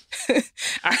 peace.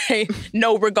 All right.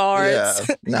 No regards.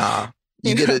 Yeah. Nah.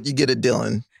 You get a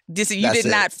Dylan. You did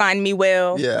not find me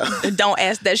well. Yeah. Don't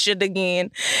ask that shit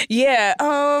again. Yeah.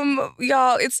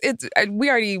 Y'all, we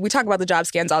talk about the job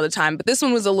scans all the time, but this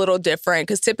one was a little different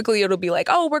because typically it'll be like,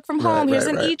 oh, work from home. Here's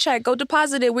an e-check. Go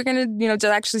deposit it. We're going to,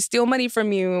 to actually steal money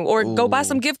from you or go buy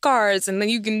some gift cards and then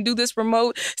you can do this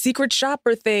remote secret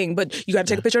shopper thing. But you got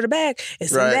to take a picture of the bag and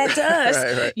send that to us,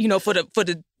 for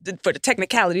the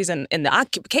technicalities and the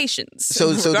occupations.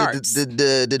 So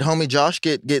did homie Josh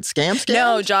get scammed?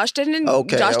 No, Josh didn't.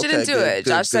 Josh didn't do it.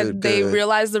 Josh said they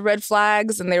realized the red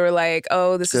flags and they were like,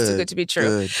 oh, this is too good to be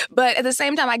true. But at the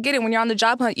same time, I get it. When you're on the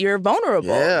job hunt, you're vulnerable.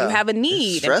 Yeah. You have a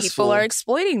need and people are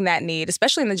exploiting that need,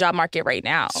 especially in the job market right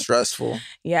now. Stressful.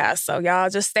 Yeah. So y'all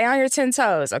just stay on your 10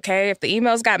 toes, okay? If the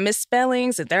emails got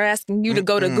misspellings, if they're asking you to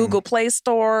go to Google Play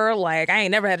Store, like I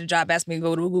ain't never had a job ask me to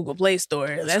go to a Google Play Store.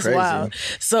 That's crazy. Wild.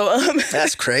 So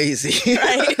that's crazy.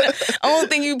 Right? I don't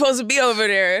think you're supposed to be over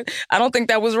there. I don't think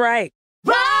that was right.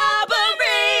 Robbery!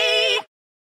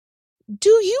 Do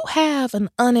you have an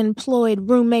unemployed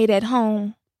roommate at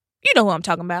home? You know who I'm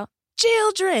talking about.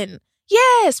 Children.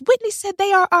 Yes, Whitney said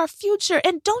they are our future.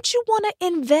 And don't you want to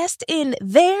invest in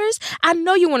theirs? I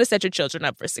know you want to set your children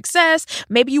up for success.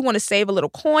 Maybe you want to save a little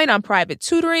coin on private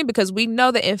tutoring because we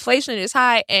know that inflation is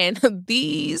high and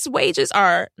these wages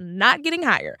are not getting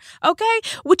higher. Okay?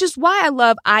 Which is why I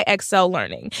love IXL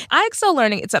Learning. IXL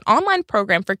Learning, it's an online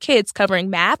program for kids covering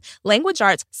math, language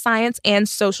arts, science, and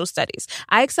social studies.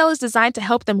 IXL is designed to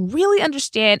help them really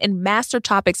understand and master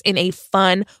topics in a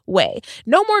fun way.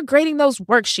 No more grading those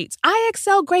worksheets.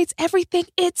 IXL grades everything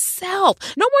itself.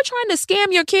 No more trying to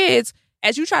scam your kids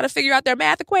as you try to figure out their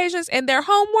math equations and their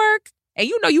homework. And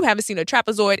you know you haven't seen a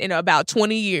trapezoid in about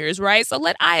 20 years, right? So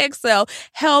let IXL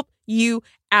help you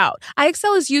out.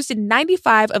 IXL is used in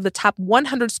 95 of the top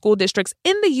 100 school districts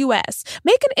in the U.S.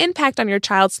 Make an impact on your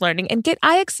child's learning and get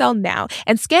IXL now.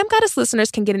 And Scam Goddess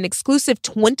listeners can get an exclusive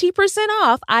 20%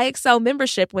 off IXL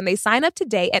membership when they sign up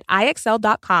today at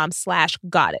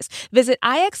IXL.com/goddess. Visit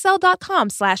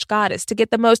IXL.com/goddess to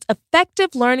get the most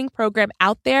effective learning program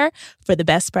out there for the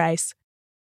best price.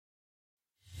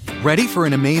 Ready for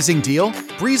an amazing deal?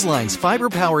 BreezeLine's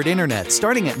fiber-powered internet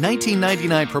starting at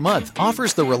 $19.99 per month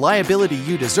offers the reliability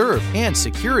you deserve and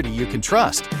security you can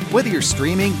trust. Whether you're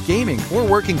streaming, gaming, or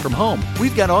working from home,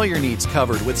 we've got all your needs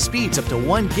covered with speeds up to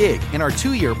 1 gig and our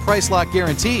 2-year price lock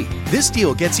guarantee. This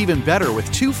deal gets even better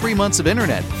with 2 free months of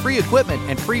internet, free equipment,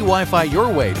 and free Wi-Fi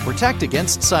your way to protect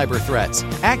against cyber threats.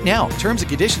 Act now. Terms and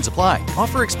conditions apply.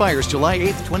 Offer expires July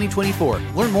 8th, 2024.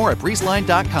 Learn more at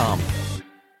breezeline.com.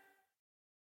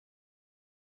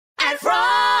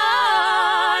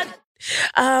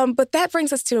 But that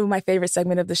brings us to my favorite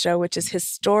segment of the show, which is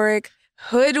Historic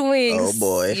Hoodwinks. Oh,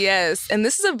 boy. Yes. And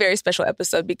this is a very special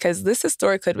episode because this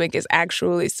Historic Hoodwink is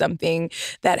actually something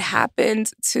that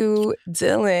happened to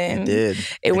Dylan. It did.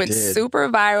 It went super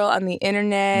viral on the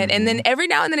internet. Mm-hmm. And then every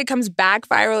now and then it comes back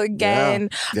viral again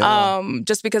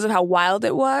just because of how wild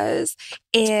it was.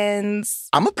 And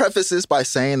I'm going to preface this by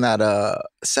saying that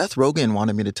Seth Rogen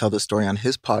wanted me to tell the story on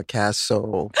his podcast.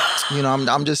 So,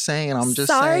 I'm just saying.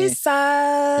 Sorry,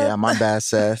 Seth. Yeah, my bad,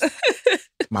 Seth.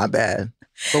 My bad.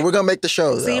 But we're going to make the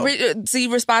show, though. So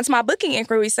you respond to my booking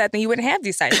inquiry, Seth, and you wouldn't have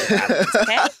these types of problems,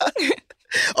 okay?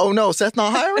 Oh, no, Seth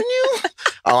not hiring you?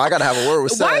 Oh, I got to have a word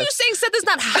with Seth. Why are you saying Seth is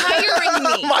not hiring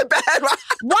me? My bad.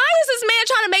 Why is this man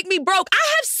trying to make me broke? I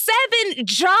have 7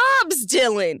 jobs,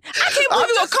 Dylan. I can't believe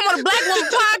you're going to come on a Black Woman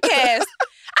podcast.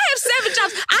 I have 7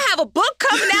 jobs. I have a book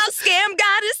coming out, Scam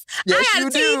Goddess. Yes, I got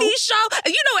a TV show.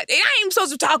 You know what? I ain't even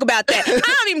supposed to talk about that. I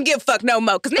don't even give a fuck no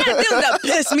more because now Dylan done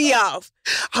pissed me off.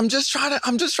 I'm just trying to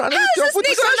How hook does you up this with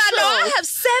the nigga not know I have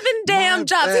 7 damn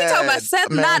jobs? He talking about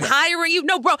Seth not hiring you.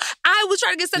 No, bro. I was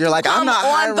trying to get Seth to come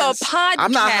on the podcast.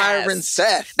 I'm not hiring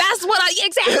Seth. That's what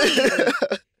exactly.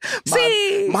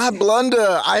 My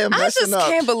blunder. I am messing up. I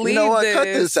just can't believe You know what? this. Cut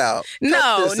this out.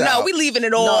 No, we leaving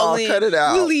it all in. Cut it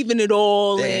out. We leaving it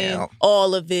all in.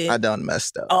 All of it. I done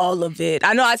messed up. All of it.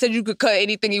 I know I said you could cut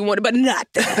anything you wanted, but not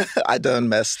that. I done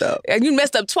messed up. And you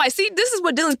messed up twice. See, this is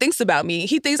what Dylan thinks about me.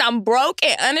 He thinks I'm broke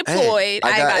and unemployed.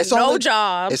 I ain't got no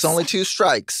jobs. It's only 2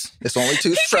 strikes. It's only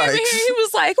 2 strikes. He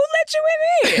was like, who let you in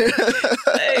here?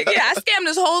 I scammed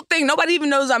this whole thing. Nobody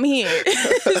even knows I'm here.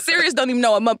 Sirius don't even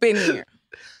know I'm up in here.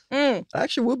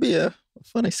 Actually, would be a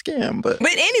funny scam, but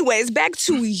anyways, back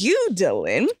to you,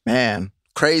 Dylan. Man,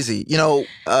 crazy.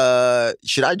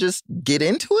 Should I just get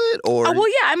into it or? Oh, well,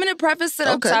 yeah, I'm going to preface it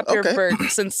up top here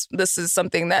first, since this is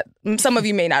something that some of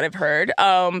you may not have heard.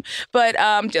 But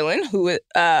Dylan, who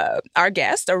our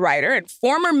guest, a writer and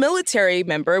former military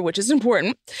member, which is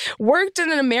important, worked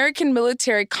in an American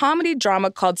military comedy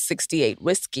drama called 68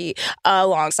 Whiskey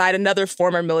alongside another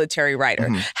former military writer.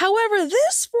 Mm-hmm. However,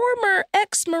 this former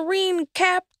ex-Marine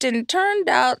captain turned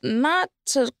out not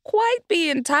to quite be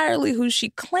entirely who she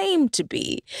claimed to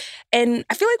be. And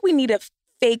I feel like we need a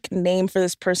fake name for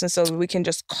this person so that we can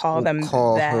just call them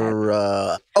that.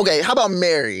 Her, okay, how about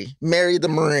Mary? Mary the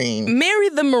Marine. Mary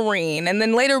the Marine. And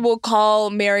then later we'll call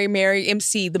Mary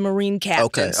MC, the Marine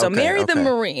captain. So Mary the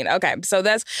Marine. Okay, so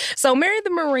Mary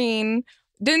the Marine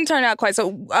didn't turn out quite.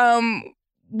 So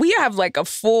we have like a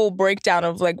full breakdown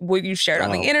of like what you shared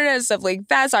on the internet and stuff like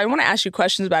that. So I want to ask you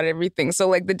questions about everything. So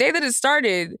like the day that it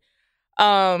started,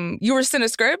 you were sent a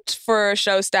script for a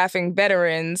show staffing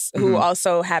veterans who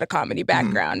also had a comedy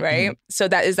background, right? So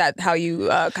is that how you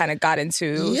kind of got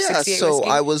into 68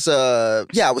 so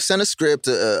Whiskey? I was sent a script,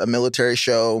 a military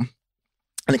show,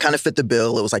 and it kind of fit the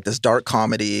bill. It was like this dark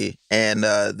comedy, and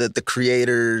the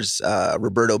creators,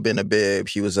 Roberto Benabib,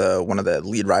 he was one of the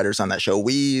lead writers on that show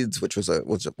Weeds, which was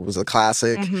a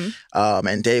classic,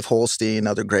 and Dave Holstein,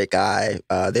 another great guy.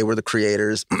 They were the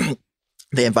creators.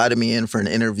 They invited me in for an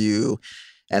interview,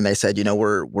 and they said,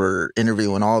 we're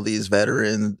interviewing all these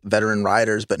veteran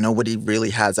writers, but nobody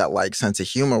really has that like sense of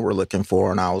humor we're looking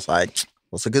for. And I was like,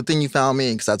 well, it's a good thing you found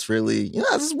me because that's really,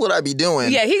 this is what I be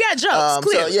doing. Yeah, he got jokes,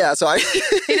 clearly. So I...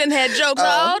 he done had jokes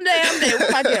all damn day.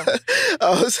 Like him.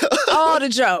 All the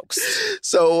jokes.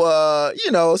 So,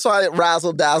 so I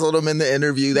razzle-dazzled them in the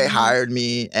interview. They hired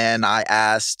me, and I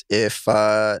asked if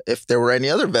there were any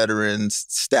other veterans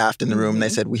staffed in the room. And they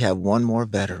said, we have one more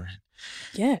veteran.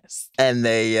 Yes. And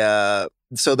they...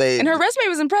 And her resume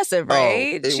was impressive,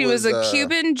 right? She was a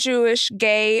Cuban Jewish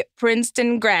gay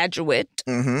Princeton graduate.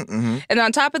 And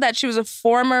on top of that, she was a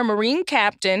former Marine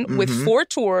captain with 4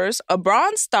 tours, a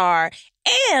Bronze Star,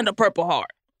 and a Purple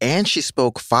Heart. And she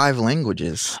spoke 5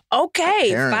 languages.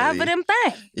 Okay, apparently. 5 of them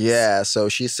things. Yeah, so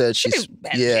she said she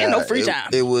had no free time.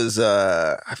 It was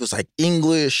like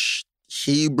English,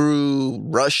 Hebrew,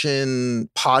 Russian,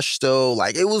 Pashto,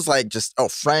 like it was like just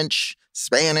French,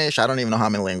 Spanish. I don't even know how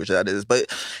many languages that is.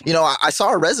 But, I saw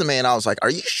her resume and I was like, are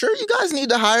you sure you guys need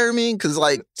to hire me? Because,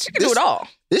 like, she can do it all.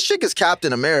 This chick is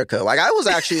Captain America. Like, I was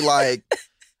actually like,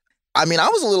 I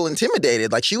was a little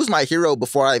intimidated. Like, she was my hero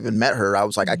before I even met her. I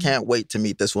was like, I can't wait to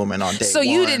meet this woman on day one. So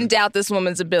you didn't doubt this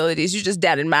woman's abilities. You just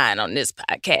doubted mine on this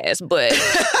podcast. But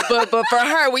for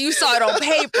her, when you saw it on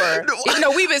paper, even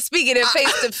though we've been speaking it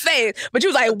face to face, but you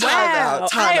was like, wow,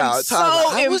 I am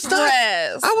so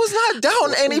impressed. I was not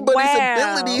doubting anybody's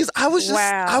abilities. I was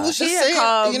just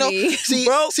saying,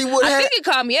 see what I think he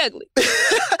called me ugly.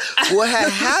 What had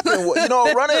happened,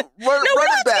 run it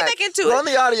back. Run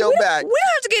the audio back. We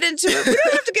don't have to get into it. We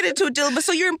don't have to get into it, Dylan. But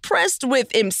so you're impressed with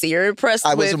MC. You're impressed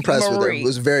with Marie. I was impressed with her. I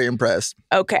was very impressed.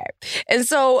 Okay. And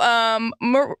so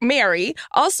Mary,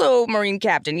 also Marine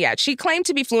captain, she claimed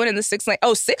to be fluent in the 6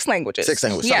 languages. 6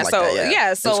 languages, yeah, something like that,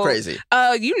 yeah. So it was crazy.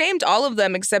 You named all of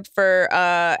them except for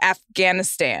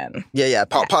Afghanistan. Yeah.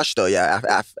 Pashto,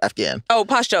 Afghan. Oh,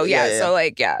 Pashto, yeah. So,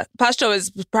 Pashto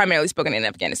is primarily spoken in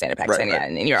Afghanistan and Pakistan, right.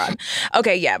 And in Iran.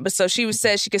 Okay, yeah. But so she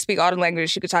said she could speak all the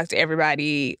languages. She could talk to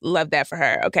everybody. Love that for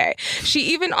her. Okay. She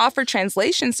even offered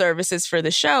translation services for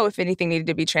the show if anything needed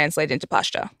to be translated into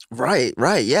Pashto. Right.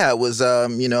 Yeah, it was,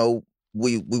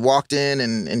 we walked in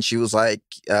and she was like,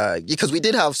 because we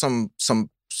did have some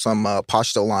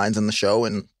Pashto lines in the show,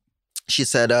 and she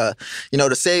said,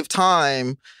 to save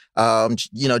time,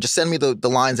 just send me the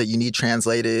lines that you need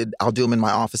translated. I'll do them in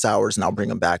my office hours, and I'll bring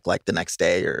them back like the next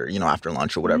day or after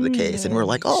lunch or whatever the case. And we're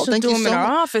like, oh, thank you so much. Do them in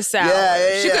her office hours.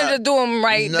 Yeah. She couldn't just do them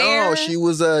right there. No,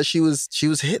 she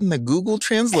was hitting the Google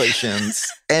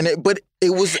translations, but it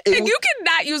was. You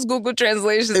cannot use Google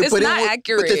translations. It's not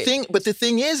accurate. But the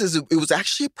thing is it was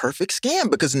actually a perfect scam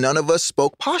because none of us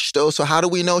spoke Pashto. So how do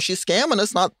we know she's scamming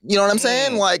us? Not, you know what I'm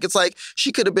saying? Like, it's like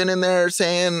she could have been in there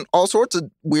saying all sorts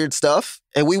of weird stuff,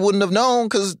 and we wouldn't have known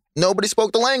because nobody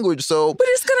spoke the language. So, but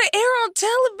it's gonna air on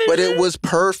television. But it was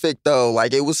perfect though.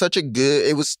 Like, it was such a good.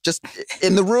 It was just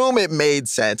in the room. It made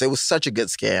sense. It was such a good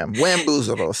scam.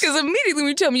 Whamboozled us. Because immediately when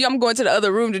you tell me I'm going to the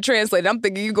other room to translate, I'm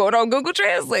thinking you going on Google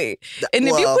Translate. And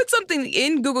if you put something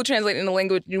in Google Translate in a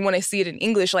language, you want to see it in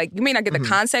English. Like, you may not get the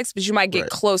context, but you might get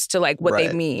close to like what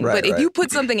they mean. But if you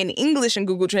put something in English in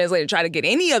Google Translate and try to get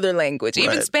any other language,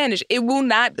 even Spanish, it will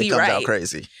not be right. It comes out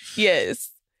crazy. Yes.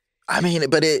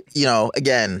 But it,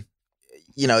 again,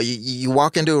 you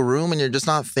walk into a room and you're just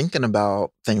not thinking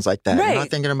about things like that. Right. You're not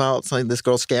thinking about something, this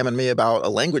girl scamming me about a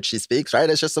language she speaks, right?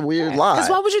 It's just a weird lie. Because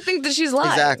why would you think that she's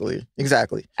lying?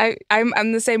 Exactly.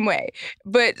 I'm the same way.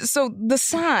 But so the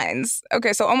signs,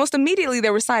 okay, so almost immediately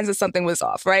there were signs that something was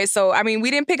off, right? So, we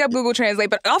didn't pick up Google Translate,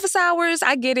 but office hours,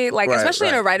 I get it. Like, especially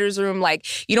in a writer's room, like,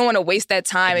 you don't want to waste that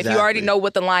time. Exactly. If you already know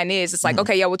what the line is, it's like,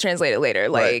 okay, yeah, we'll translate it later.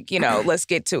 Like, let's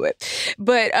get to it.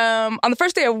 But on the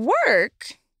first day of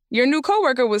work, your new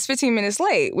coworker was 15 minutes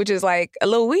late, which is like a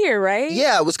little weird, right?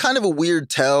 Yeah, it was kind of a weird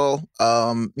tell,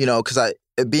 because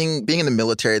being in the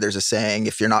military, there's a saying,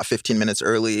 if you're not 15 minutes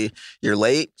early, you're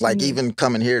late. Like, even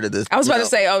coming here to this. I was about to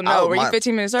say, were you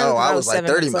 15 minutes early? Oh, I was like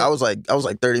 30. I was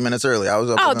like 30 minutes early. I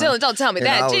was up. Oh, Dylan, don't tell me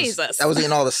that. Jesus. I was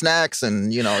eating all the snacks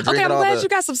and, drinking okay, I'm all glad you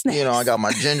got some snacks. I got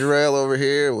my ginger ale over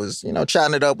here. Was,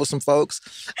 chatting it up with some folks.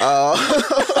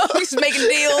 Just making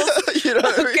deals.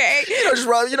 Okay. Just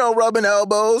rubbing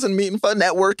elbows and meeting fun,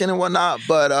 networking and whatnot.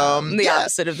 But the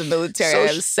opposite of the military.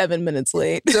 I was 7 minutes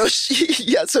late. So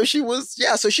she was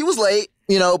late.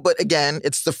 But again,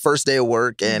 it's the first day of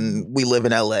work and we live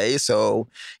in LA. So,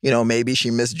 maybe she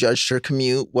misjudged her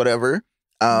commute, whatever.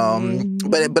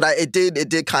 But it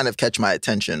did kind of catch my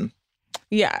attention.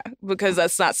 Yeah, because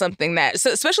that's not something that,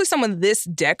 so especially someone this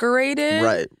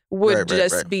decorated, would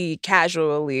just be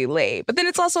casually late. But then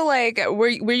it's also like, were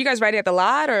you guys riding at the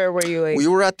lot, or were you like? We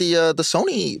were at the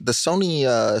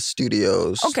Sony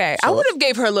studios. Okay, so I would have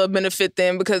gave her a little benefit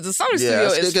then, because the Sony studio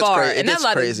is far, and that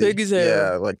lot is big as hell.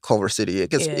 Yeah, like Culver City,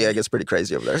 it gets pretty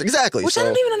crazy over there. Exactly. Which I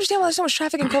don't even understand why there's so much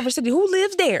traffic in Culver City. Who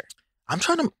lives there? I'm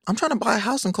trying to buy a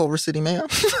house in Culver City, man.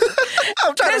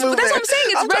 I'm trying to move that's there. What I'm saying.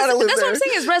 That's what I'm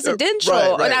saying. It's residential.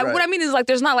 Right. What I mean is like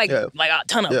there's not like a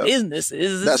ton of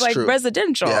businesses. It's like true.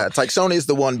 Residential. Yeah, it's like Sony's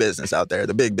the one business out there,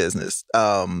 the big business.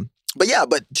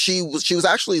 But she was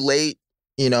actually late,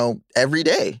 every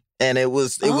day. And it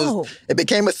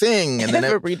became a thing. And then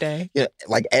every day. Yeah,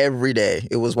 like every day.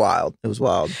 It was wild.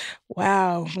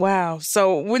 Wow.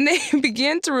 So when they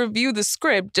began to review the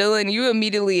script, Dylan, you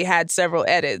immediately had several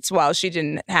edits while she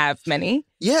didn't have many.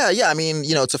 Yeah. I mean,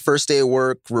 it's a first day of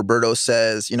work. Roberto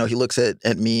says, he looks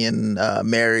at me and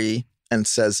Mary and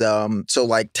says, so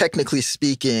like technically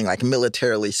speaking, like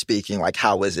militarily speaking, like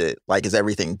how is it? Like, is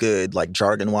everything good, like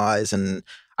jargon wise? And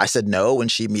I said no.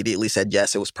 And she immediately said,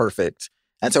 yes, it was perfect.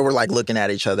 And so we're like looking at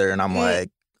each other and I'm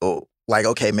like, oh, like,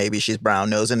 okay, maybe she's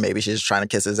brown nosing. Maybe she's trying to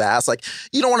kiss his ass. Like,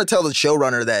 you don't want to tell the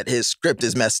showrunner that his script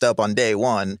is messed up on day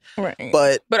one. Right.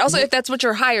 But also if that's what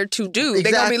you're hired to do, exactly,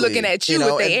 they're going to be looking at you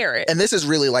if they air it. And this is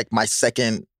really like my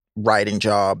second writing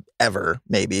job ever,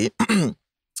 maybe.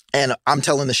 And I'm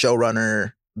telling the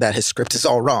showrunner that his script is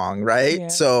all wrong, right? Yeah.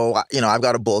 So, I've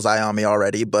got a bullseye on me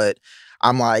already, but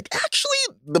I'm like, actually,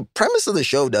 the premise of the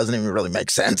show doesn't even really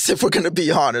make sense if we're going to be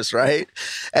honest, right?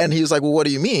 And he was like, well, what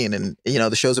do you mean? And,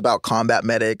 the show's about combat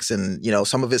medics and,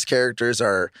 some of his characters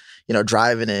are,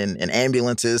 driving in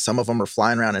ambulances. Some of them are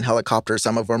flying around in helicopters.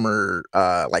 Some of them are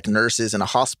like nurses in a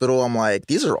hospital. I'm like,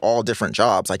 these are all different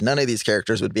jobs. Like none of these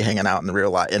characters would be hanging out in real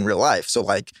life. So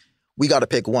like, we got to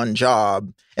pick one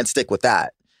job and stick with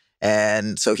that.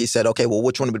 And so he said, okay, well,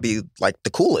 which one would be like the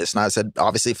coolest? And I said,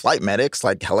 obviously flight medics,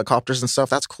 like helicopters and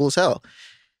stuff. That's cool as hell.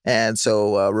 And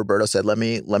so Roberto said, let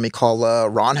me call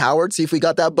Ron Howard, see if we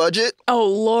got that budget. Oh,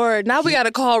 Lord. Now we got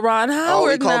to call Ron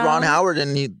Howard. We called Ron Howard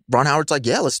and Ron Howard's like,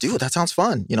 yeah, let's do it. That sounds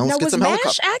fun. Let's get some helicopters.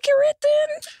 Was MASH accurate then?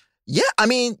 Yeah, I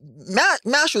mean,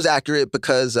 MASH was accurate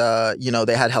because,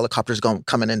 they had helicopters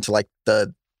coming into like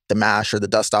the MASH or the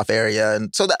dust-off area.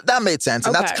 And so that made sense.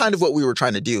 And that's kind of what we were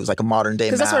trying to do. It was like a modern-day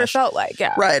MASH. Because that's what it felt like,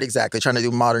 yeah. Right, exactly. Trying to do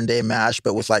modern-day MASH,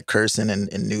 but with like cursing and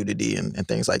nudity and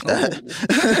things like that.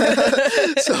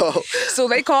 So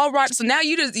they call Ron. So now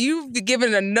you've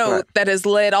given a note that has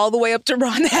led all the way up to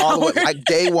Ron Howard. Like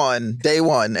day one.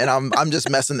 And I'm just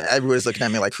messing. Everybody's looking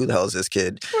at me like, who the hell is this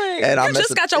kid? Right. And you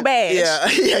just got your badge.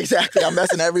 Yeah, exactly. I'm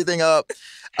messing everything up.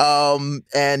 And,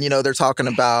 they're talking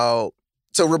about,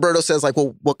 so Roberto says, like,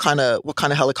 well, what kind of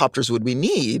helicopters would we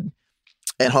need?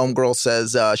 And homegirl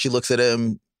says, she looks at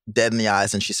him dead in the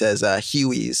eyes and she says,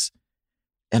 Hueys.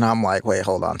 And I'm like, wait,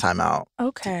 hold on, time out.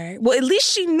 Okay. Well, at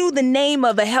least she knew the name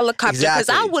of a helicopter because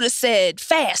I would have said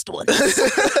fast ones.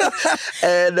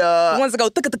 And ones that go.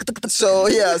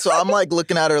 So I'm like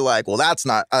looking at her like, well, that's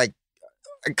not like.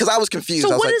 Because I was confused.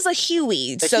 So what is a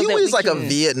Huey? A Huey is like a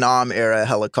Vietnam-era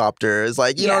helicopter. It's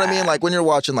like, you know what I mean? Like when you're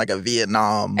watching like a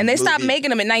Vietnam And they movie. stopped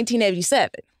making them in 1987.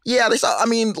 Yeah, they stopped. I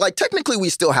mean, like technically we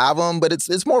still have them, but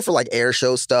it's more for like air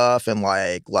show stuff and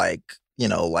like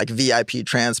VIP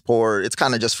transport. It's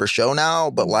kind of just for show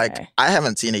now, but like I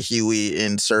haven't seen a Huey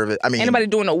in service. I mean, anybody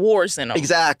doing awards in them.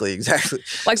 Exactly.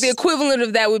 Like the equivalent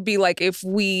of that would be like if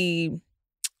we...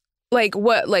 Like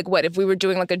what if we were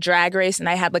doing like a drag race and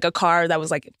I had like a car that was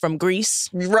like from Greece?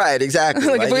 Right, exactly.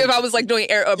 if I was like doing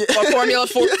a Formula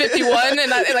 451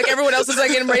 and like everyone else is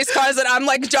like in race cars and I'm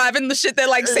like driving the shit that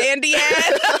like Sandy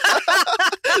had.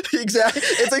 Exactly.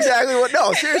 It's exactly what,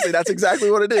 no, seriously, that's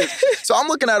exactly what it is. So I'm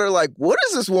looking at her like, what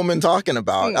is this woman talking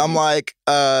about? I'm like,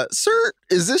 sir,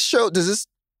 is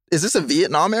this a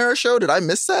Vietnam era show? Did I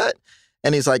miss that?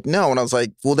 And he's like, no. And I was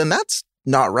like, well, then that's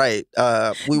not right.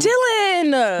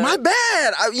 Dylan! My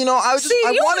bad. I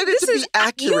wanted it to be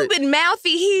accurate. You've been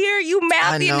mouthy here. You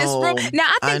mouthy in this room. Now,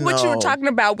 I think what you were talking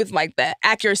about with like the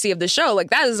accuracy of the show,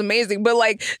 like that is amazing. But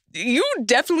like you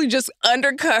definitely just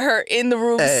undercut her in the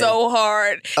room so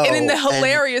hard and in the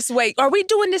hilarious way. Are we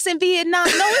doing this in Vietnam?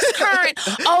 No, it's current.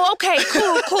 Oh, okay,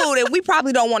 cool. And we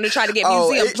probably don't want to try to get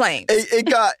museum planes.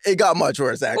 It got much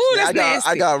worse actually. Ooh, that's nasty.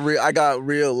 I got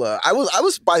real. I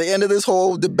was by the end of this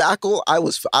whole debacle.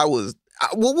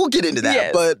 We'll get into that.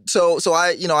 Yes. But so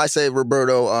I say,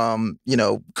 Roberto,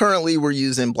 currently we're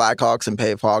using Blackhawks and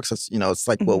Pavehawks. It's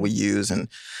like what we use. And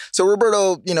so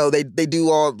Roberto, they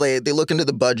look into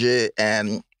the budget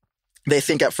and they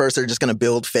think at first they're just going to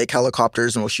build fake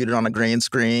helicopters and we'll shoot it on a green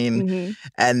screen. Mm-hmm.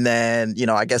 And then,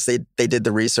 I guess they did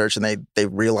the research and they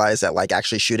realized that like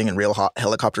actually shooting in real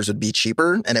helicopters would be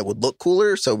cheaper and it would look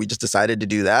cooler. So we just decided to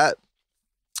do that.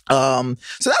 So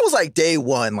that was like day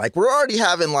one. Like we're already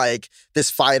having like this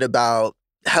fight about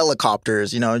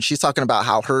helicopters, and she's talking about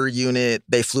how her unit,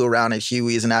 they flew around in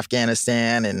Hueys in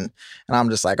Afghanistan. And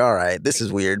I'm just like, all right, this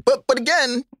is weird. But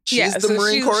again, she's the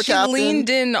Marine Corps captain. She leaned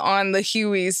in on the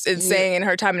Hueys and saying in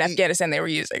her time in Afghanistan they were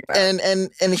using them.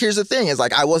 And here's the thing is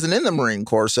like I wasn't in the Marine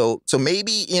Corps, so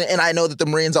maybe and I know that the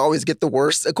Marines always get the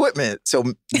worst equipment. So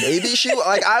maybe she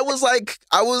I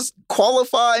was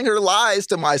qualifying her lies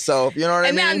to myself. You know what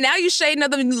I mean? And now you shading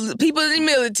other people in the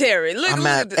military.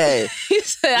 Look, hey, he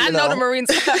said, I know the Marines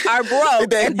are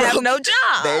broke and have no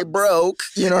job. They broke.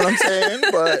 You know what I'm saying?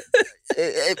 But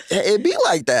it be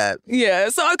like that. Yeah.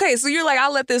 So, okay. So you're like,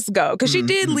 I'll let this go. Because she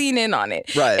did lean in on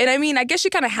it. Right. And I mean, I guess she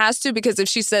kind of has to because if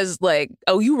she says like,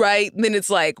 oh, you right, then it's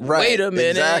like, wait a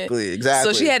minute. Exactly.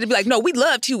 So she had to be like, no, we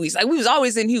loved Hueys. Like, we was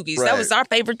always in Hueys. Right. That was our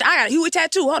favorite. I got a Huey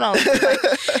tattoo. Hold on. Like,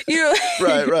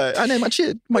 Right. I named my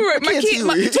kid. My kid's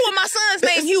Huey. Two of my sons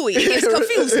named Huey. It's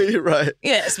confusing. Right.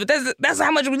 Yes, but that's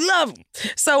how much we love them.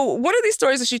 So one of these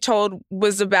stories that she told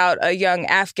was about a young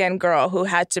Afghan girl who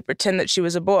had to pretend that she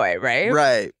was a boy, right?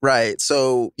 Right.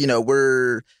 So,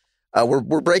 we're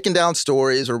breaking down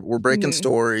stories, or we're breaking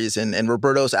stories, and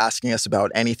Roberto's asking us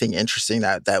about anything interesting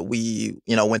that we,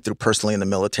 went through personally in the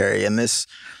military. And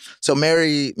so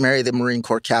Mary, the Marine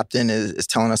Corps captain, is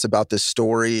telling us about this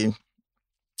story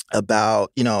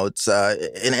about, it's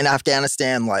in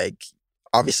Afghanistan, like,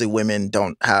 obviously women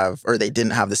don't have, or they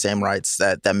didn't have the same rights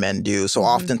that men do. So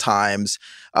oftentimes,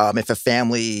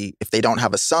 if they don't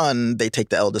have a son, they take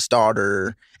the eldest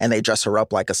daughter and they dress her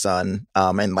up like a son,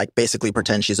 and like basically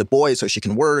pretend she's a boy so she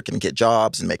can work and get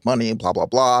jobs and make money, blah, blah,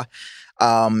 blah.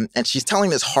 And she's telling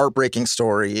this heartbreaking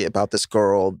story about this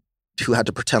girl who had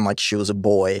to pretend like she was a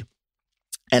boy.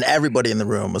 And everybody in the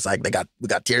room was like, we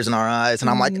got tears in our eyes. And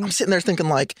I'm like, I'm sitting there thinking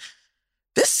like,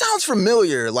 this sounds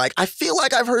familiar. Like, I feel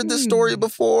like I've heard this story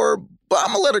before, but I'm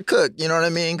going to let her cook. You know what I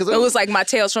mean? Because it was like my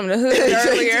Tales from the Hood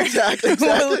earlier. Exactly.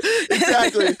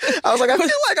 I was like, I feel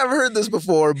like I've heard this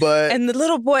before, but... And the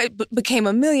little boy became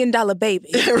 $1 million baby.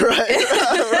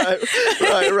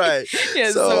 Right.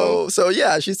 Yeah, so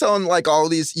yeah, she's telling like all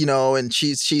these, and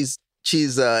she's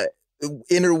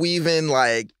interweaving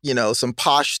like, some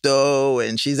Pashto,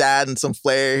 and she's adding some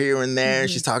flair here and there.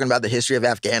 She's talking about the history of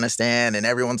Afghanistan, and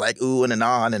everyone's like ooh and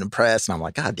on and impressed. And I'm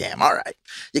like, God damn, all right,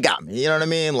 you got me. You know what I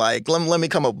mean? Like, let me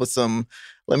come up with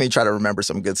let me try to remember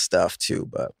some good stuff too.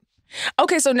 But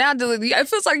okay, so now it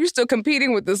feels like you're still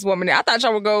competing with this woman. I thought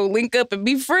y'all would go link up and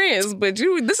be friends, but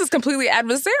this is completely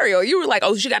adversarial. You were like,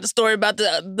 oh, she got a story about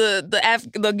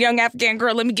the young Afghan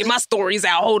girl. Let me get my stories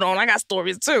out. Hold on, I got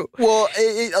stories too. Well,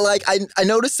 I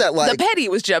noticed that like the petty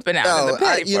was jumping out.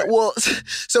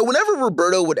 So whenever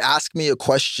Roberto would ask me a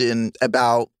question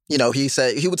about, he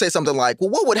would say something like, well,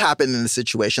 what would happen in this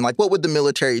situation? Like, what would the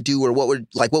military do, or what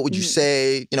would you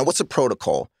say? What's the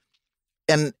protocol?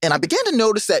 And I began to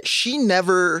notice that she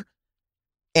never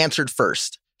answered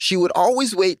first. She would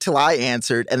always wait till I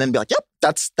answered and then be like, yep,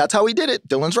 that's how we did it.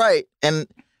 Dylan's right. And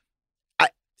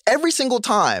every single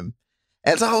time.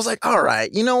 And so I was like, all right,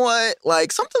 you know what?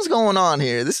 Like, something's going on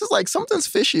here. This is like, something's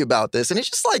fishy about this. And it's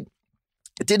just like,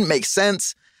 it didn't make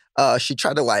sense. She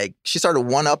started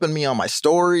one-upping me on my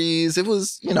stories. It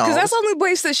was, because that's the only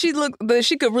place that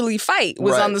she could really fight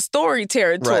was on the story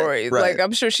territory. Right. Like,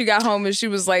 I'm sure she got home and she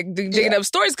was like digging up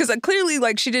stories because clearly,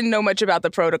 like, she didn't know much about the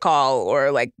protocol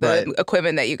or like the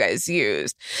equipment that you guys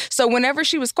used. So whenever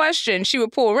she was questioned, she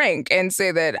would pull rank and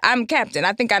say that I'm captain.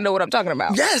 I think I know what I'm talking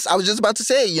about. Yes, I was just about to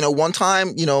say, one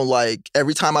time, like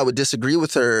every time I would disagree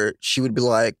with her, she would be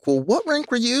like, well, what rank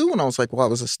were you? And I was like, well, I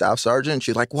was a staff sergeant.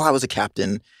 She's like, well, I was a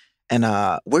captain. And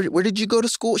where did you go to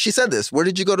school? She said this. Where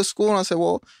did you go to school? And I said,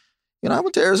 well, I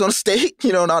went to Arizona State.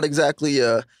 Not exactly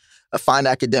a fine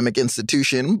academic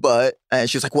institution, but and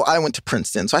she was like, well, I went to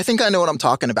Princeton, so I think I know what I'm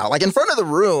talking about. Like in front of the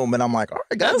room, and I'm like, all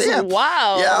right, goddamn.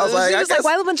 Wow. Yeah, I was like,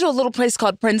 well, I went to a little place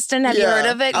called Princeton. Have you heard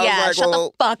of it? Yeah, like, shut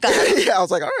the fuck up. Yeah, I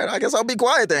was like, all right, I guess I'll be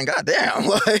quiet then. Goddamn.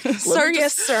 Like, sir,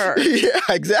 yes, sir. Yeah,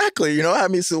 exactly.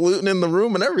 Had me saluting in the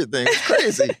room and everything. It's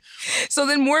crazy. So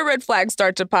then more red flags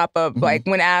start to pop up, like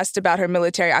when asked about her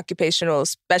military occupational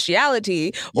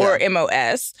specialty, or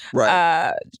MOS.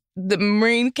 Right. The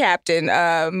Marine captain,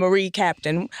 Mary, what we call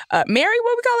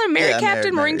her? Mary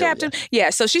captain, Marine captain? Yeah,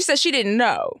 so she said she didn't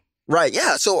know. Right,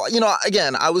 yeah. So,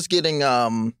 again, I was getting,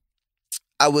 So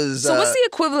what's the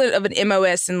equivalent of an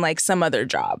MOS in, like, some other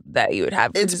job that you would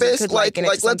have? It's basically, like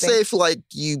let's say if, like,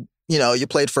 you you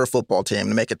played for a football team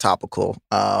to make it topical.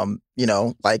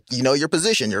 Your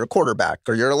position, you're a quarterback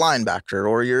or you're a linebacker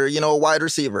or you're, a wide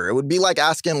receiver. It would be like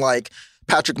asking like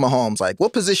Patrick Mahomes, like,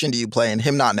 what position do you play, and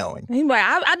him not knowing. He's like,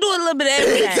 I do a little bit of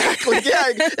everything. Exactly,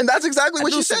 yeah. And that's exactly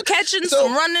what she said. Some catching,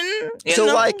 some running.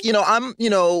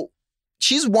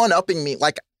 She's one-upping me.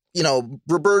 Like,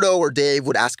 Roberto or Dave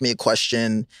would ask me a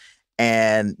question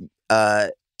and,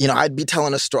 I'd be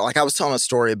telling a story. Like I was telling a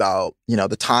story about,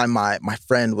 the time my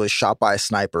friend was shot by a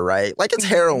sniper, right? Like it's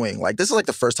harrowing. Like this is like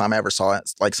the first time I ever saw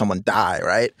like someone die,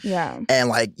 right? Yeah. And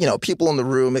like, people in the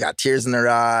room, they got tears in their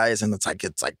eyes and it's like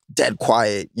dead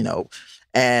quiet,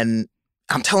 And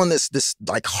I'm telling this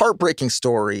like heartbreaking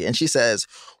story. And she says,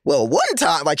 well, one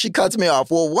time, like she cuts me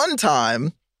off. Well, one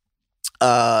time,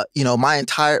 my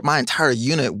entire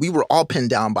unit, we were all pinned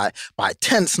down by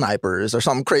 10 snipers or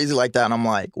something crazy like that. And I'm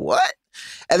like, what?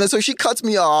 And then so she cuts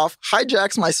me off,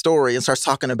 hijacks my story, and starts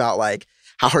talking about like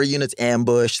how her unit's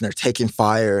ambushed and they're taking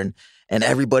fire and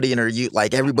everybody in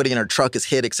her truck is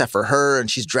hit except for her,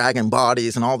 and she's dragging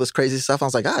bodies and all this crazy stuff. I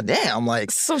was like, God damn,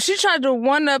 like. So she tried to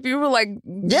one up. You were like,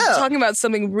 talking about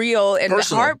something real and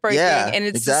personal. Heartbreaking, and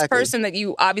it's exactly. this person that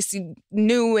you obviously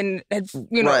knew and had,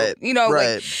 right.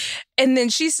 Like, and then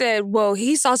she said, well,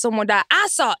 he saw someone die. I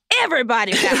saw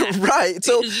everybody die. Right.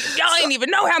 So y'all didn't even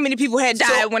know how many people had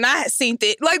died when I had seen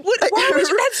it. Like, why would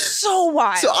you? That's so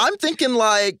wild. So I'm thinking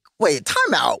like, wait,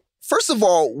 time out. First of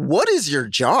all, what is your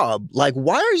job? Like,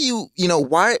 why are you,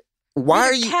 why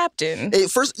are you captain?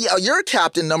 First, you're a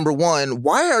captain, number one.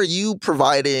 Why are you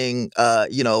providing,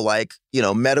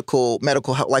 medical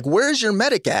help? Like, where's your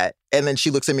medic at? And then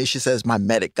she looks at me, she says, my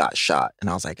medic got shot. And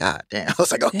I was like, God damn. I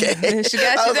was like, okay. Yeah, she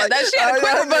had a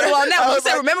quick rebuttal on that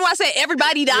one. Remember when I said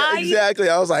everybody died? Yeah, exactly.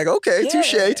 I was like, okay,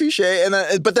 touche.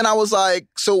 And but then I was like,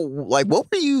 so like, what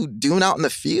were you doing out in the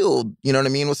field? You know what I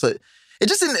mean? It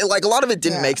just didn't, like, a lot of it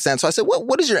didn't make sense. So I said,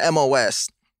 what is your MOS,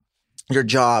 your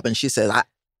job? And she said, I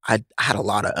had a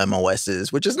lot of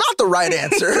MOSs, which is not the right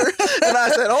answer. And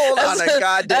I said, hold on a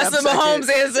goddamn second. That's the Mahomes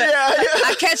answer. Yeah.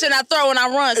 I catch and I throw and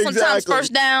I run. Sometimes Exactly.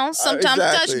 first down, sometimes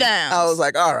touchdowns. I was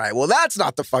like, all right, well, that's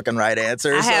not the fucking right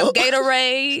answer. I have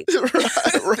Gatorade.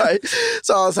 right.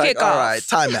 So I was like, Kick all off. right,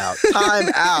 time out.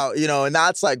 And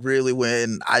that's like really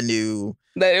when I knew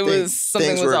that it was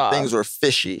something was off. Things were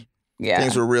fishy. Yeah.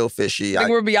 Things were real fishy. I think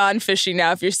we're beyond fishy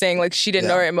now if you're saying like she didn't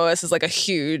know her MOS is like a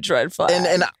huge red flag.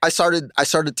 And I started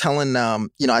telling some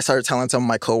of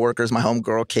my coworkers, my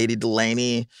homegirl, Katie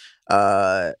Delaney,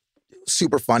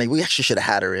 super funny. We actually should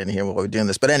have had her in here while we were doing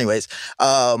this. But anyways,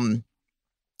 I'm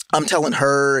telling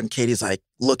her and Katie's like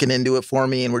looking into it for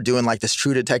me. And we're doing like this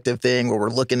True Detective thing where we're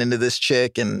looking into this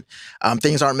chick and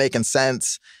things aren't making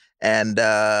sense. And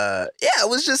it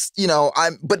was just,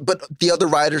 but the other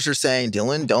writers are saying,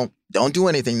 Dylan, don't do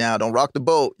anything now. Don't rock the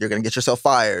boat. You're gonna get yourself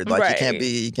fired. Like you can't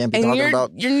be talking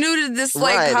about. You're new to this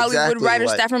like Hollywood writer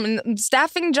staff room. And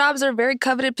staffing jobs are very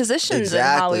coveted positions in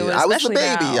Hollywood. I was the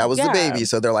baby. Now. I was the baby.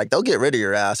 So they're like, they'll get rid of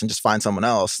your ass and just find someone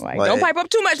else. Like don't pipe up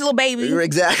too much, little baby.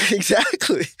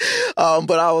 Exactly.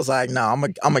 But I was like, no, I'm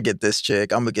gonna get this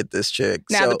chick. Now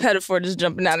the Pettiford is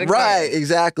jumping out again. Right.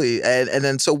 Exactly. And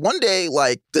then so one day,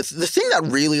 like the thing that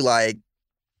really like.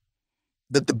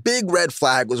 The big red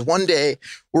flag was one day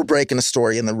we're breaking a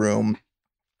story in the room.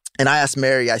 And I asked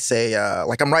Mary, I say,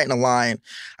 like I'm writing a line.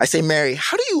 I say, Mary,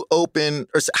 how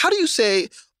do you say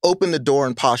open the door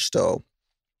in Pashto?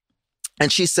 And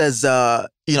she says,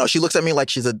 she looks at me like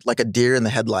she's like a deer in the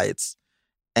headlights.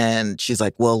 And she's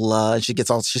like, well, she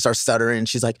starts stuttering. And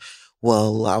she's like,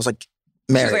 well, I was like,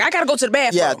 Mary. She's like, I gotta go to the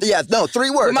bathroom. Yeah, no, 3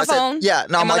 words. With my phone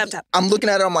and my laptop. I'm looking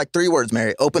at her, I'm like, 3 words,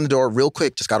 Mary. Open the door real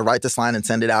quick. Just gotta write this line and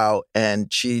send it out.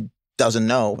 And she doesn't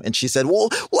know. And she said, well,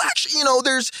 actually,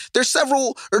 there's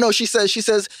several, or no, she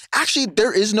says, actually,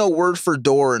 there is no word for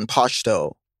door in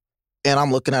Pashto. And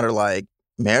I'm looking at her like,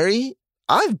 Mary,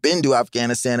 I've been to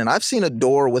Afghanistan and I've seen a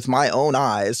door with my own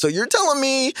eyes. So you're telling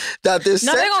me that this...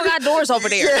 No, they don't got doors over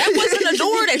there. That wasn't a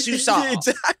door that you saw.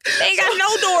 Exactly. They ain't got no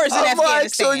doors in Afghanistan. Like,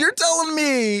 so you're telling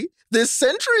me this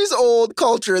centuries-old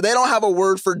culture, they don't have a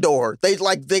word for door. They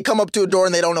come up to a door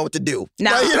and they don't know what to do.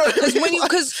 Nah,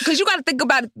 because you got to think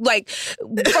about it like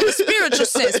from a spiritual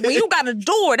sense. When you got a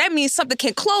door, that means something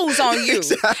can close on you.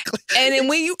 Exactly. And then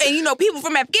people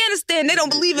from Afghanistan, they don't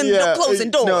believe in no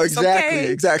closing doors. No, exactly, okay?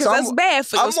 exactly. Because that's bad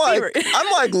for your spirit. I'm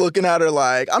like looking at her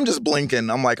like, I'm just blinking.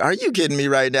 I'm like, are you kidding me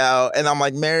right now? And I'm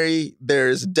like, Mary,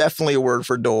 there's definitely a word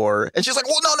for door. And she's like,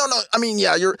 well, no. I mean,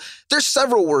 yeah, there's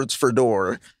several words for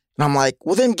door. And I'm like,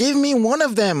 well, then give me one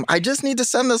of them. I just need to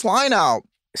send this line out.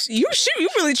 You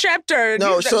really trapped her.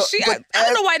 No, I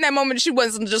don't know why in that moment she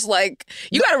wasn't just like,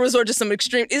 you got to resort to some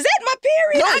extreme. Is that my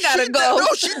period? I got to go. No,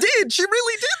 she did. She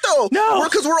really did, though. No.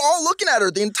 Because we're all looking at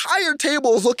her. The entire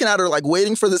table is looking at her, like,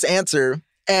 waiting for this answer.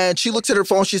 And she looks at her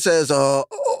phone. She says,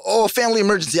 family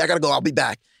emergency. I got to go. I'll be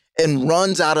back. And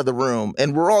runs out of the room.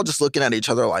 And we're all just looking at each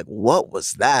other like, what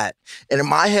was that? And in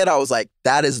my head, I was like,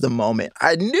 that is the moment.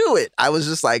 I knew it. I was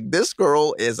just like, this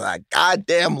girl is a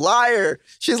goddamn liar.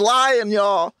 She's lying,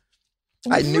 y'all.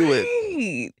 I knew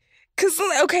it.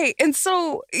 Okay, and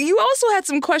so you also had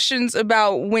some questions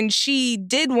about when she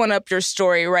did one-up your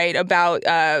story, right, about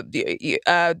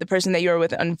the person that you were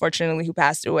with, unfortunately, who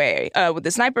passed away with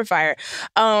the sniper fire.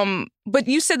 But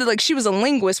you said that, like, she was a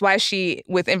linguist. Why is she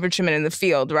with infantrymen in the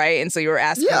field, right? And so you were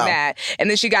asking that. And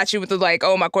then she got you with the, like,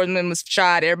 my corpsman was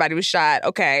shot, everybody was shot.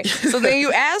 Okay. So then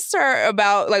you asked her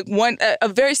about, like, a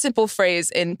very simple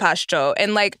phrase in Pashto.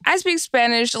 And, like, I speak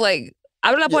Spanish, like,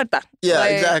 abre la puerta. Yeah,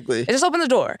 like, exactly. Just open the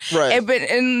door. Right.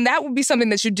 And that would be something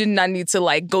that you did not need to,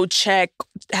 like, go check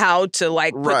how to,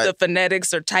 like, put the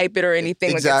phonetics or type it or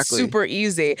anything. Exactly. Like, it's super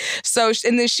easy. So,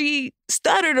 and then she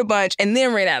stuttered a bunch and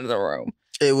then ran out of the room.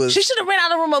 She should have ran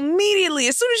out of the room immediately.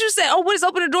 As soon as you said, what does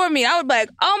open the door mean? I would be like,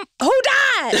 who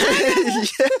died?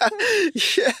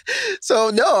 Yeah.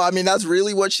 So, no, I mean, that's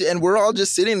really what and we're all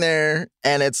just sitting there,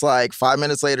 and it's like 5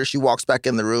 minutes later, she walks back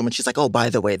in the room, and she's like,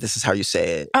 by the way, this is how you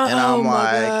say it. And I'm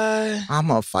like, God. I'm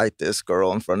going to fight this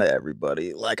girl in front of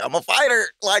everybody. Like, I'm a fighter.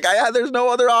 Like, there's no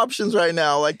other options right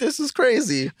now. Like, this is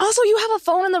crazy. Also, you have a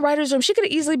phone in the writer's room. She could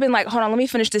have easily been like, hold on, let me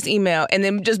finish this email, and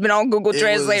then just been on Google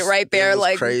Translate right there. It was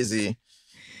like crazy.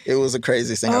 It was the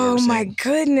craziest thing I've ever seen. Oh, my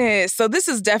goodness. So this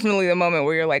is definitely the moment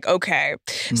where you're like, okay.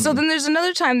 Mm-hmm. So then there's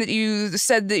another time that you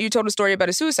said that you told a story about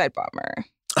a suicide bomber.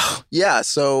 Oh, yeah.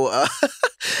 So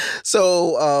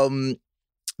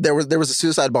there was a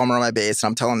suicide bomber on my base, and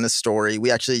I'm telling this story. We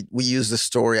used this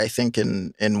story, I think,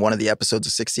 in one of the episodes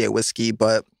of 68 Whiskey,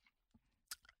 but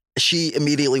she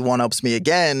immediately one-ups me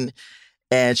again,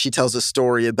 and she tells a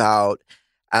story about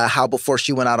how before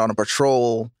she went out on a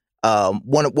patrol,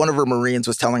 one of her Marines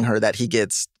was telling her that he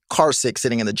gets car sick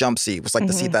sitting in the jump seat. It was like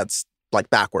the seat that's like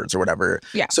backwards or whatever.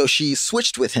 Yeah. So she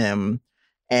switched with him,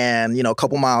 and a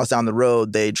couple miles down the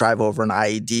road, they drive over an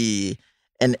IED,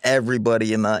 and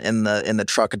everybody in the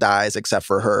truck dies except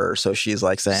for her. So she's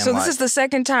like saying, so this is the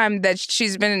second time that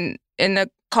she's been in a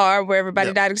car where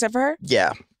everybody died except for her?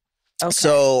 Yeah. Okay.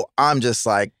 So I'm just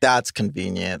like, that's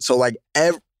convenient. So like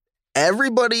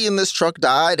everybody in this truck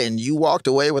died and you walked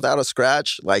away without a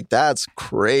scratch. Like, that's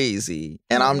crazy.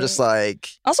 And I'm just like...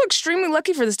 Also extremely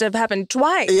lucky for this to have happened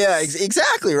twice. Yeah,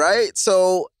 exactly, right?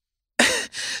 So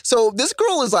this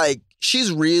girl is like,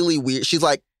 she's really weird. She's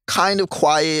like kind of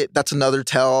quiet. That's another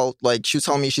tell. Like, she was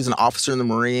telling me she's an officer in the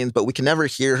Marines, but we can never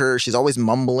hear her. She's always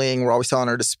mumbling. We're always telling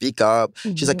her to speak up.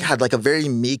 Mm-hmm. She's like had like a very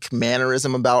meek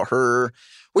mannerism about her,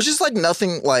 which is like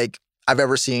nothing like I've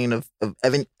ever seen of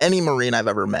any Marine I've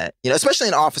ever met. Especially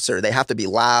an officer. They have to be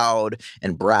loud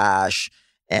and brash,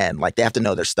 and like they have to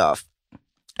know their stuff.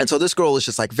 And so this girl is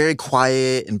just like very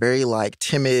quiet and very like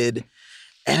timid.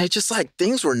 And it just like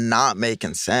things were not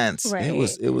making sense. Right.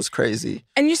 It was crazy.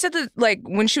 And you said that like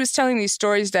when she was telling these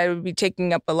stories that it would be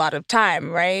taking up a lot of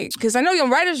time, right? Because I know in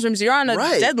writers' rooms you're on a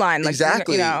deadline. Like,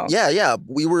 exactly. Yeah.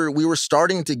 We were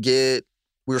starting to get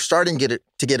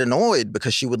annoyed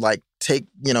because she would like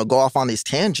go off on these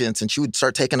tangents, and she would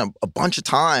start taking a bunch of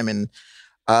time, and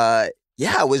it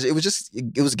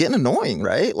was getting annoying,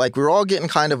 right? Like we were all getting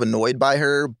kind of annoyed by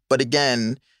her. But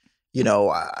again,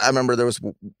 I remember there was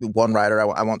one writer,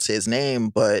 I won't say his name,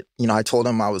 but I told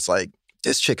him, I was like,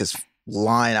 this chick is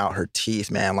lying out her teeth,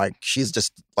 man. Like she's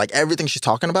just like everything she's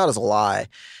talking about is a lie.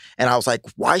 And I was like,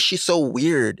 why is she so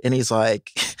weird? And he's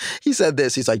like, he said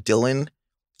this, he's like, Dylan,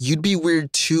 you'd be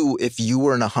weird too if you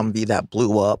were in a Humvee that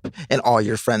blew up and all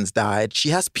your friends died. She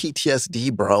has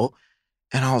PTSD, bro.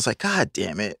 And I was like, God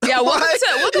damn it. Yeah, welcome to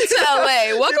LA. Welcome to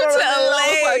LA.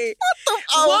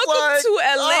 Welcome to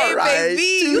LA, baby.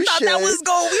 You thought that was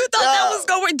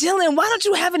going. Dylan, why don't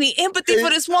you have any empathy for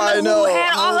this woman who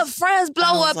had all her friends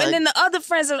blow up, and then the other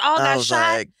friends that all got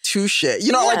shot? Like, touche. Like,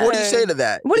 what do you say to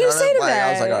that? What do you say to that?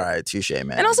 I was like, all right, touche,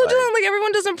 man. And also, Dylan, like,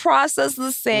 everyone doesn't process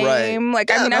the same. Right. Like,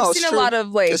 yeah, I've seen a lot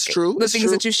of, like, the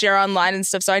things that you share online and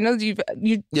stuff. So I know that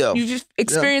you've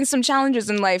experienced some challenges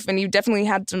in life, and you definitely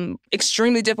had some extremely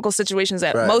difficult situations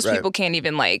that most people can't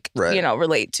even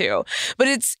relate to. But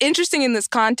it's interesting in this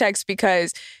context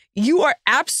because you are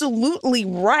absolutely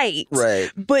right. Right.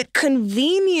 But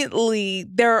conveniently,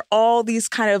 there are all these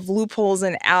kind of loopholes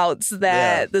and outs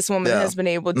that this woman has been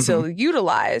able to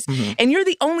utilize. And you're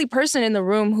the only person in the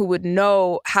room who would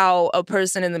know how a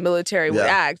person in the military would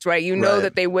act, right? You know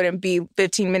that they wouldn't be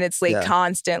 15 minutes late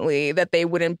constantly, that they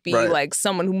wouldn't be like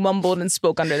someone who mumbled and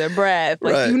spoke under their breath.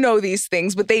 Like, you know these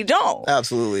things, but they don't.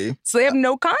 Absolutely. So they have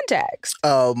no context.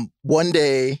 One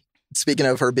day, speaking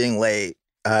of her being late,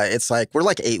 it's like we're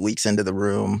like 8 weeks into the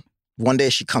room. One day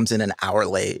she comes in an hour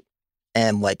late,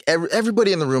 and like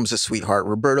everybody in the room's a sweetheart.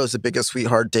 Roberto's the biggest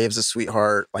sweetheart. Dave's a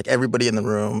sweetheart. Like everybody in the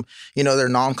room, you know, they're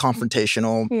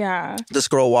non-confrontational. Yeah. This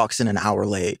girl walks in an hour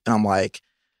late, and I'm like,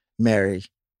 Mary,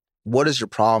 what is your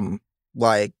problem?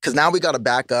 Like, because now we got to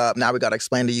back up. Now we got to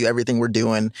explain to you everything we're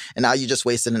doing, and now you just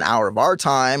wasted an hour of our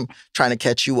time trying to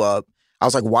catch you up. I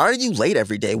was like, why are you late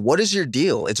every day? What is your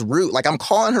deal? It's rude. Like, I'm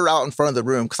calling her out in front of the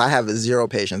room because I have zero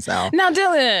patience now. Now,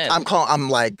 Dylan. I'm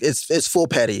like, it's full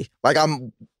petty. Like,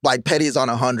 I'm like, petty is on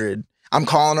 100. I'm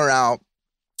calling her out,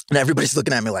 and everybody's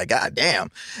looking at me like, God damn.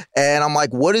 And I'm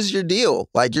like, what is your deal?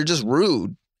 Like, you're just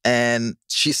rude. And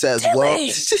she says, Dylan. well,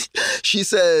 she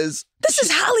says. This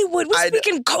is Hollywood. We're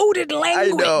speaking coded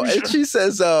language. I know. And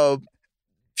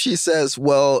she says,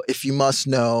 well, if you must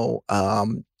know,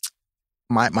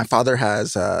 My father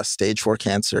has stage 4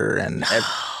 cancer, and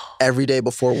every day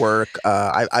before work,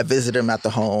 I visit him at the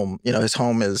home. You know, his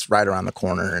home is right around the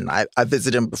corner, and I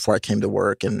visit him before I came to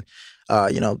work. And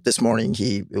you know, this morning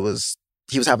he was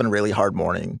having a really hard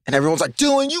morning, and everyone's like,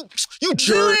 "Dylan, you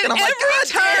jerk!" Dylan, and I'm like,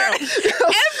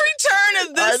 every turn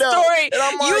of this story,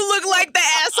 like, you look like the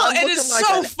asshole, and it's like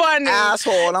so funny.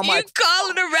 Asshole, and I'm you like,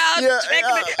 calling around,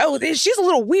 checking it. Oh, she's a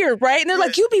little weird, right? And they're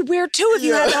like, you'd be weird too if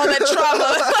you had all that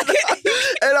trauma.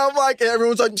 And I'm like, and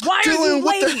everyone's like, why Dylan, are you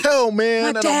what waiting? the hell, man? My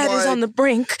and dad I'm like, is on the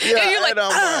brink. Yeah, and you're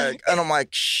like, and I'm like,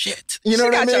 shit. You know she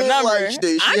what I got your mean? number. Like,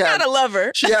 dude, I gotta love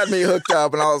her. She had me hooked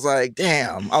up, and I was like,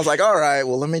 damn. I was like, all right,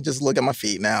 well, let me just look at my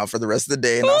feet now for the rest of the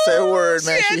day, and I'll say a word,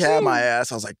 man. She had my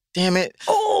ass. I was like, damn it.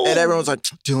 Oh. And everyone's like,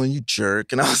 Dylan, you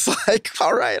jerk. And I was like,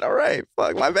 all right,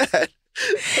 fuck, my bad.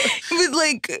 But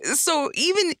like, so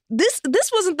even this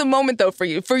wasn't the moment though for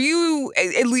you. For you,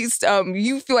 at least,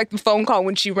 you feel like the phone call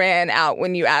when she ran out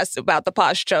when you asked about the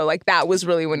posh show, like that was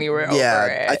really when you were over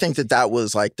it. I think that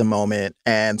was like the moment.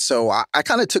 And so I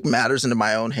kind of took matters into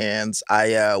my own hands.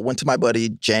 I went to my buddy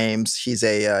James. He's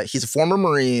a former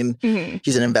Marine. Mm-hmm.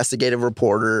 He's an investigative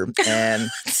reporter, and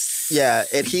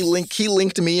and he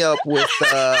linked me up with.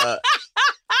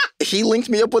 He linked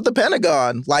me up with the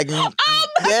Pentagon. Like, God.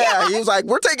 He was like,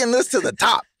 we're taking this to the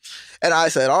top. And I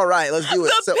said, all right, let's do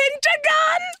it. The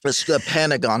Pentagon? It's the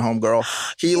Pentagon, homegirl.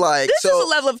 He like, this is a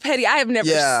level of petty I have never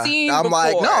seen I'm before.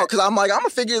 like, no, because I'm like, I'm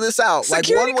going to figure this out.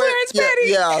 Security like one way, clearance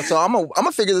petty? Yeah, so I'm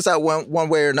gonna figure this out one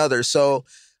way or another. So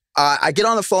I get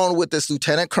on the phone with this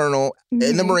lieutenant colonel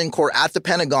in the Marine Corps at the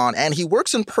Pentagon, and he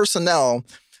works in personnel.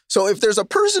 So if there's a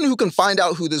person who can find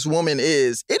out who this woman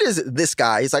is, it is this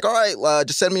guy. He's like, all right,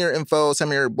 just send me your info, send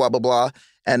me your blah, blah, blah,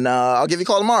 and I'll give you a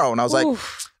call tomorrow. And I was like,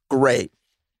 great.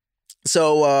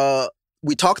 So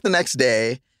we talked the next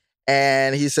day,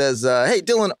 and he says, hey,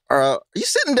 Dylan, are you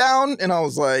sitting down? And I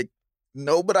was like,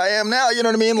 no, but I am now. You know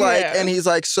what I mean? Like, and he's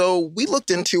like, so we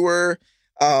looked into her.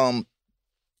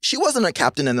 She wasn't a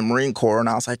captain in the Marine Corps. And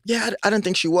I was like, yeah, I didn't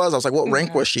think she was. I was like, what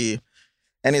rank was she?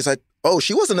 And he's like, oh,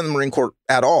 she wasn't in the Marine Corps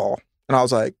at all. And I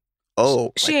was like,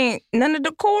 oh. She ain't none of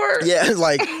the Corps? Yeah,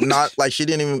 like, not, like, she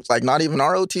didn't even, like, not even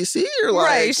ROTC? Or like,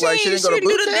 right. Like, she didn't go to boot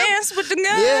do the camp? dance with the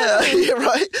gun. Yeah,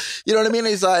 right. You know what I mean?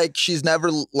 He's like, she's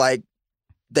never, like,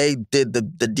 they did the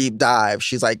deep dive.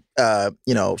 She's like,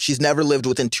 you know, she's never lived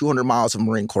within 200 miles of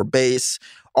Marine Corps base.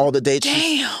 All the dates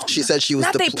she said she was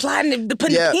not they plotting to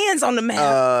put hands on the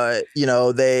map. You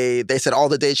know, they said all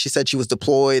the dates she said she was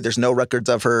deployed. There's no records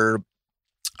of her.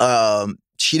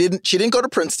 She didn't go to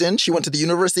Princeton. She went to the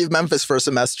University of Memphis for a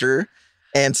semester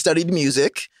and studied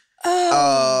music. You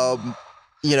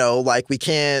know, like we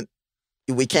can't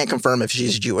confirm if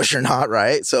she's Jewish or not,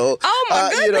 right? So, my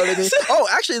goodness. You know what I mean? Oh,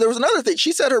 actually, there was another thing.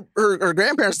 She said her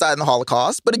grandparents died in the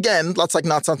Holocaust, but again, that's like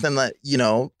not something that, you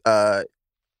know,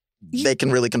 they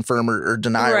can really confirm or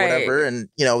deny or whatever. And,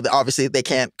 you know, obviously they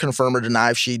can't confirm or deny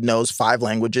if she knows 5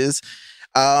 languages.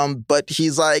 But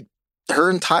he's like, her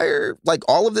entire, like,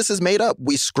 all of this is made up.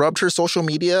 We scrubbed her social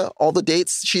media, all the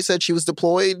dates she said she was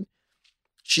deployed.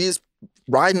 She's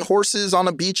riding horses on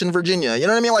a beach in Virginia. You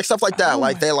know what I mean? Like stuff like that.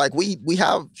 Like they like we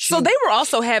have. So they were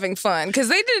also having fun because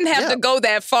they didn't have to go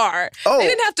that far. Oh. They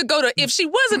didn't have to go to. If she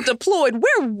wasn't deployed,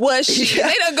 where was she?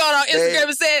 They done gone on Instagram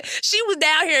and said she was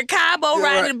down here in Cabo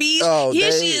riding the beach.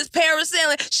 Here she is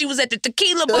parasailing. She was at the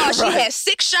tequila bar. She had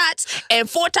 6 shots and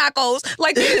 4 tacos.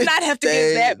 Like they did not have to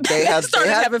get that. They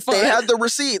started having fun. They had the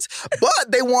receipts, but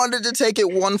they wanted to take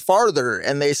it one farther,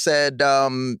 and they said,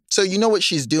 "So you know what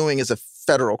she's doing is a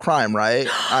federal crime, right?"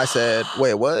 I said,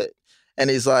 "Wait, what?" And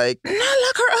he's like, "Not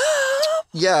lock her up."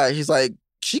 Yeah, he's like,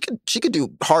 she could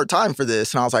do hard time for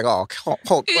this. And I was like, oh,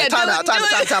 hold time out. I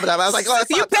was like, oh,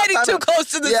 you petty too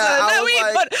close to the sun. I We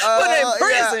put her in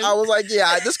prison. Yeah, I was like,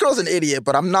 this girl's an idiot,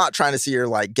 but I'm not trying to see her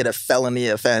like get a felony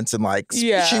offense and like.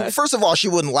 First of all, she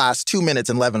wouldn't last 2 minutes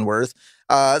in Leavenworth.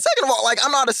 Second of all, like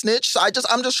I'm not a snitch. So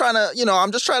I'm just trying to,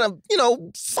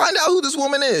 find out who this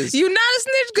woman is. You're not a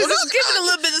snitch because it's giving a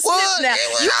little bit of snitch now.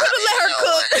 You could have let her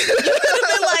cook. You could have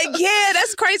been like, yeah,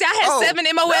 that's crazy. I had 7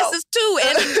 MOSs too,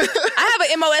 and I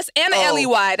have an MOS and an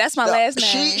LEY. That's my last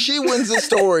name. She wins the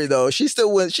story though. She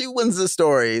still wins. She wins the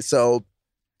story. So,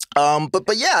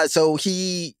 but yeah. So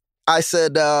I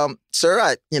said, sir,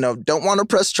 I don't want to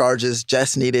press charges.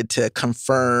 Just needed to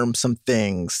confirm some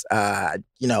things.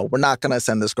 We're not going to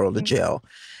send this girl to jail.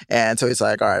 And so he's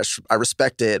like, all right, I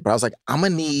respect it. But I was like, I'm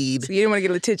going to need. So you didn't want to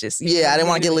get litigious. Yeah, I didn't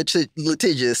want to get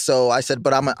litigious. So I said,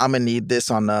 but I'm going to need this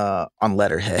on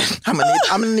letterhead. I'm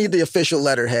going to need the official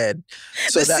letterhead.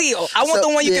 So the seal. I want the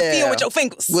one you can feel with your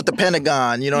fingers. With the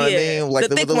Pentagon, you know what I mean? Like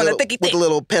the thick one, the thicky thick. With the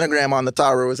little pentagram on the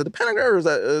tower. Was it the pentagram or is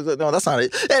that no, that's not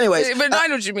it. Anyways. But I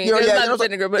know what you mean. It's not the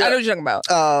pentagram, but I know what you're talking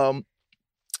about.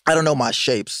 I don't know my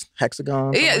shapes.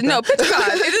 Hexagon? Yeah, like no, pentagon.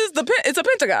 It's a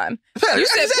pentagon. You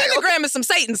said pentagram is some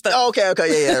Satan stuff. Okay,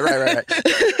 yeah, right.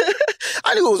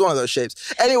 I knew it was one of those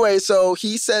shapes. Anyway, so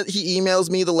he emails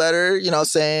me the letter,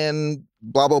 saying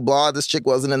blah, blah, blah. This chick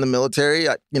wasn't in the military.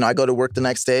 I go to work the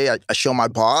next day. I show my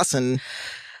boss, and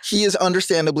he is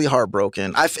understandably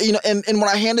heartbroken. And when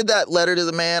I handed that letter to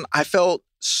the man, I felt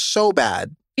so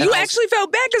bad. You actually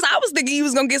felt bad because I was thinking he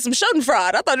was going to get some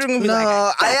schadenfreude. I thought you were going to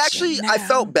be I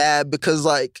felt bad because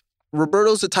like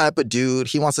Roberto's the type of dude,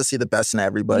 he wants to see the best in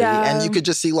everybody. Yeah. And you could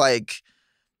just see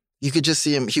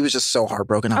him. He was just so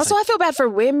heartbroken. Also, I feel bad for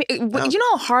women. You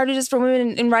know how hard it is for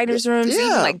women in writers' rooms to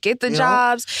even like get the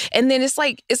jobs. And then it's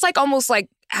like almost like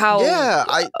how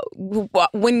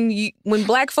when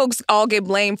black folks all get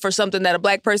blamed for something that a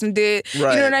black person did, you know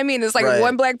what I mean? It's like if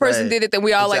one black person did it, then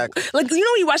we all like when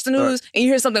you watch the news and you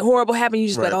hear something horrible happen, you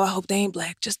just like, oh, I hope they ain't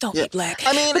black. Just don't be black.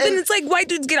 I mean, but then it's like white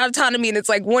dudes get autonomy, and it's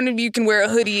like one of you can wear a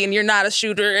hoodie and you're not a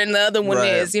shooter, and the other one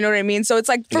is. You know what I mean? So it's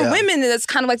like for women, it's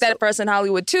kind of like that for us in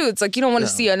Hollywood too. It's like you don't want to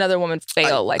see another woman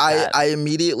fail like that. I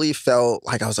immediately felt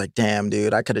like I was like, damn,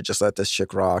 dude, I could have just let this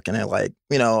chick rock, and I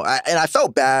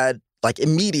felt bad. Like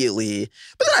immediately.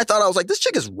 But then I was like, this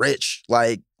chick is rich.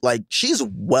 Like she's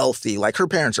wealthy. Like her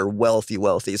parents are wealthy.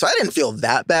 So I didn't feel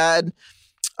that bad.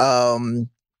 But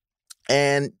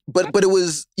it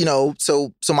was,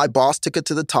 so my boss took it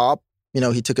to the top.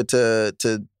 He took it to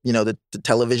the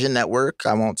television network.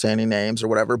 I won't say any names or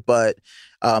whatever, but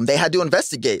they had to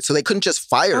investigate. So they couldn't just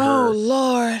fire her. Oh,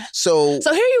 Lord. So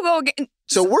here you go again.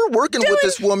 So we're working with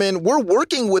this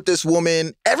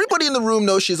woman. Everybody in the room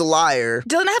knows she's a liar.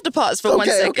 Dylan, I have to pause for 1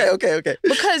 second. Okay.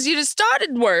 Because you just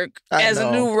started work as a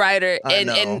new writer, and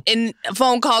a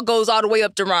phone call goes all the way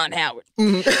up to Ron Howard.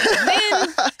 Mm-hmm.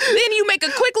 then you make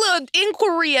a quick little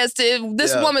inquiry as to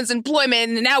this woman's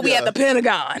employment, and now we at the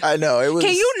Pentagon. I know.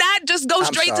 Can you not just go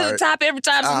straight to the top every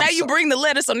time? So now you bring the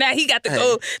letter, so now he got to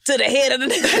go to the head of the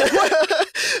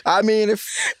network. I mean, Wait,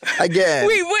 what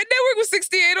network was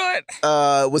 68 on?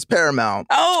 Was Paramount.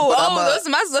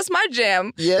 That's my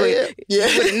jam. Yeah. You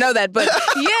wouldn't know that, but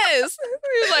yes.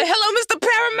 He was like, hello, Mr.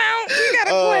 Paramount. We got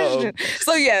a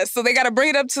question. So they got to bring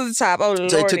it up to the top. Oh, Lordy.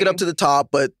 So they took it up to the top,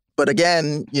 but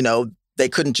again, they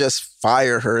couldn't just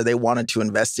fire her. They wanted to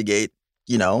investigate,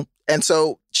 And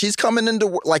so she's coming into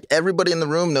work, like everybody in the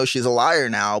room knows she's a liar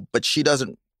now, but she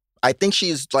doesn't. I think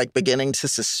she's like beginning to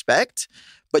suspect,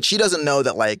 but she doesn't know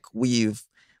that like we've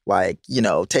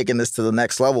taking this to the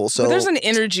next level. So but there's an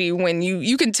energy when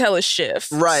you can tell a shift.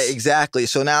 Right, exactly.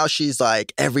 So now she's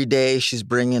like, every day she's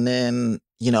bringing in,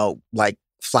 like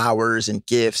flowers and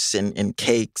gifts and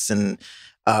cakes, and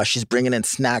she's bringing in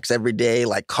snacks every day,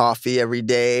 like coffee every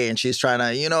day. And she's trying to,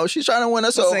 win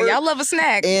us over. Y'all love a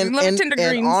snack. And love tender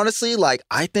greens. And honestly, like,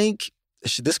 I think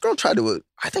this girl tried to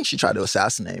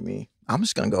assassinate me. I'm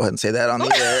just going to go ahead and say that on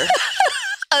the air.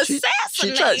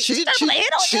 Assassinate.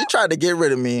 She tried to get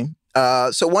rid of me.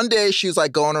 So one day she was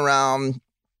like going around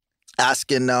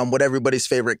asking what everybody's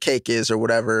favorite cake is or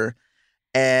whatever.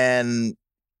 And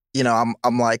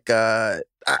I'm like,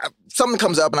 something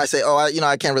comes up and I say,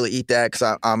 I can't really eat that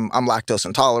because I'm lactose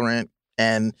intolerant.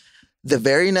 And the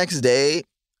very next day,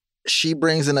 she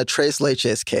brings in a tres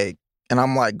leches cake. And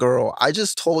I'm like, girl, I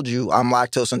just told you I'm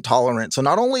lactose intolerant. So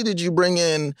not only did you bring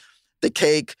in the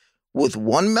cake with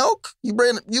 1 milk, you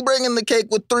bring in the cake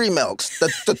with 3 milks. The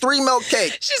 3 milk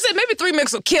cake. She said maybe 3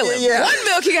 milks will kill him. Yeah. 1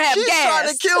 milk he can have She's gas. trying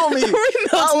to kill me. 3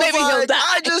 milks maybe he'll die.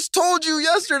 I just told you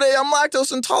yesterday I'm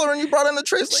lactose intolerant. You brought in the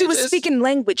tres leches. She was speaking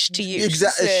language to you.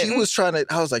 Exactly. She was trying to.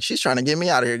 I was like, she's trying to get me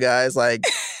out of here, guys. Like,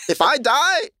 if I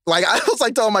die, like I was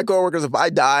like telling my coworkers, if I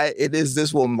die, it is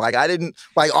this woman. Like, I didn't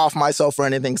like off myself or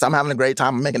anything because I'm having a great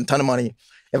time. I'm making a ton of money.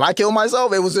 If I kill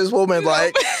myself, it was this woman.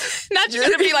 Like, not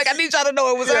trying to be like, I need y'all to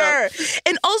know it was her.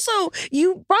 And also,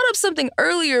 you brought up something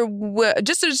earlier,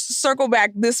 just to circle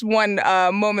back this one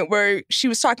moment where she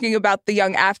was talking about the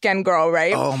young Afghan girl,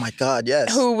 right? Oh my God,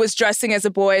 yes. Who was dressing as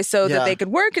a boy so that they could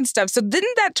work and stuff. So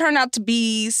didn't that turn out to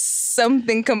be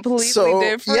something completely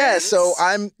different? Yeah, so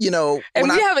I'm, and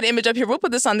we have an image up here. We'll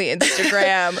put this on the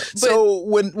Instagram. So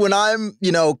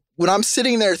when I'm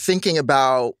sitting there thinking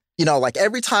about, like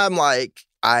every time like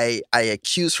I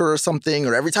accuse her of something,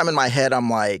 or every time in my head I'm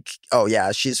like, oh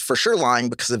yeah, she's for sure lying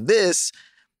because of this,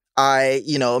 I,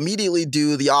 immediately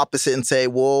do the opposite and say,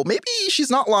 well, maybe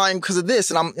she's not lying because of this.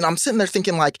 And I'm sitting there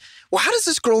thinking like, well, how does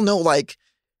this girl know like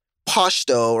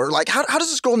Pashto, or like how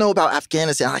does this girl know about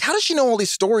Afghanistan? Like, how does she know all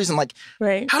these stories? And like,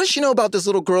 how does she know about this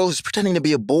little girl who's pretending to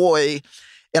be a boy?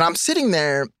 And I'm sitting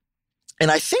there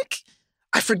and I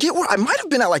forget where, I might have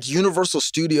been at like Universal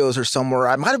Studios or somewhere.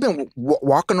 I might have been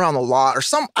walking around the lot or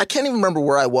I can't even remember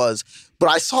where I was, but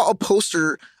I saw a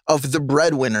poster of The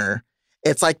Breadwinner.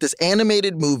 It's like this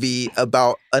animated movie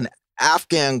about an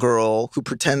Afghan girl who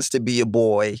pretends to be a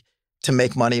boy to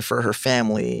make money for her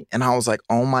family. And I was like,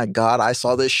 oh my God, I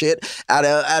saw this shit at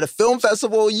a film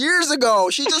festival years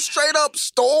ago. She just straight up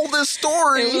stole this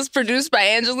story. It was produced by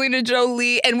Angelina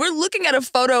Jolie. And we're looking at a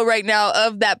photo right now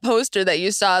of that poster that you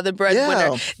saw, The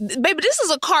Breadwinner. Yeah. Baby, this is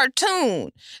a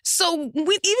cartoon. So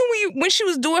when she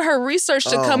was doing her research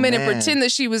to come in and pretend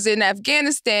that she was in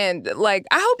Afghanistan, like,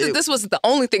 I hope that this wasn't the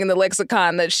only thing in the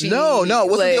lexicon that she... No, it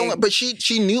wasn't the only... But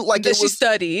she knew, like, that she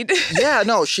studied. Yeah,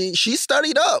 no, she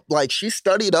studied up. Like, she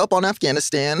studied up on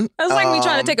Afghanistan. It was like me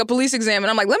trying to take a police exam, and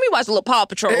I'm like, let me watch a little Paw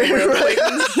Patrol real quick.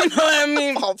 You know what I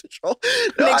mean? Paw Patrol.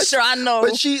 Make sure I know.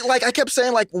 But she, like, I kept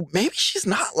saying, like, well, maybe she's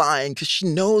not lying because she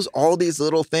knows all these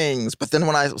little things. But then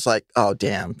when I was like, oh,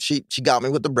 damn, she got me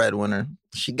with The Breadwinner.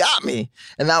 She got me.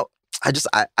 And now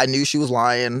I knew she was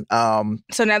lying.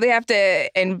 So now they have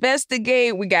to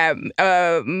investigate. We got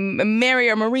Mary,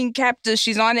 our Marine captain.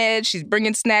 She's on edge. She's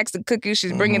bringing snacks and cookies.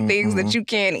 She's bringing things that you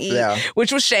can't eat,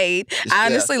 which was shade. I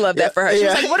honestly love that for her. She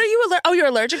was like, what are you you're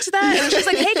allergic to that? And she's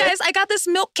like, hey guys, I got this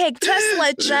milk cake, tres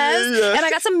leches, and I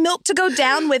got some milk to go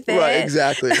down with it. Right,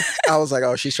 exactly. I was like,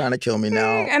 oh, she's trying to kill me now.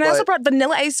 And I also brought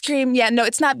vanilla ice cream. Yeah, no,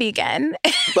 it's not vegan.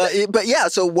 but yeah,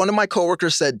 so one of my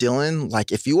coworkers said, Dylan,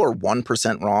 like, if you are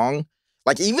 1% wrong,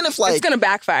 like, even if, like... It's going to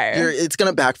backfire. It's going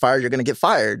to backfire. You're going to get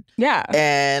fired. Yeah.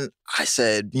 And I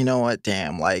said, you know what?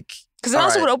 Damn, like... Because it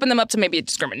also would open them up to maybe a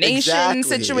discrimination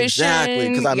situation. Exactly.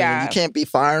 Because, I mean, you can't be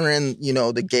firing,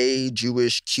 the gay,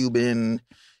 Jewish, Cuban,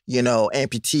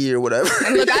 amputee or whatever.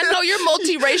 And look, I know you're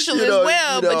multiracial as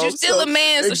well, but you're still a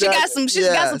man, so she got some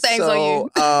things on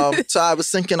you. So I was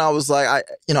thinking, I was like,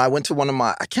 I went to one of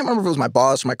my... I can't remember if it was my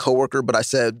boss or my coworker, but I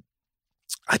said,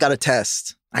 I got a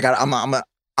test.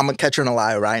 I'm a catcher in a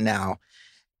lie right now.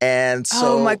 And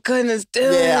so... Oh, my goodness,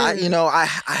 dude. Yeah, I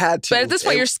had to. But at this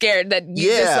point, you're scared that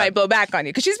this might blow back on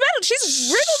you. Because she's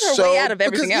wriggled her way out of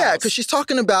everything else. Yeah, because she's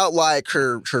talking about, like,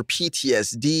 her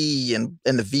PTSD and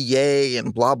the VA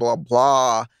and blah, blah,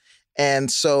 blah.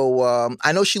 And so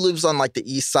I know she lives on, like,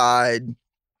 the east side.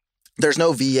 There's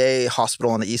no VA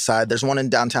hospital on the east side. There's one in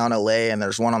downtown LA, and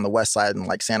there's one on the west side in,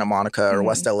 like, Santa Monica or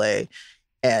West LA.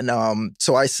 And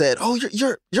so I said, oh,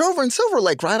 you're over in Silver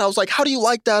Lake, right? I was like, how do you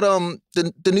like that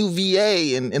the new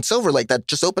VA in Silver Lake that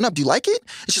just opened up? Do you like it?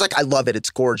 And she's like, I love it. It's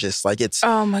gorgeous. Like, it's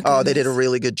they did a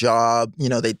really good job.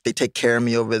 They take care of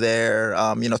me over there.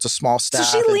 It's a small staff.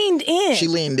 So she leaned in. She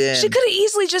leaned in. She could have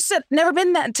easily just said, never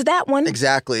been to that one.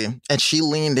 Exactly. And she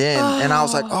leaned in. And I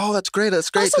was like, oh, that's great.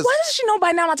 That's great. Also, why does she know by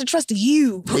now not to trust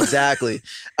you? Exactly.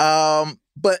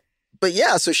 But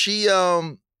yeah, so she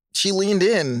leaned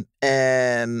in,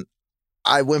 and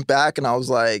I went back and I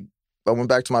went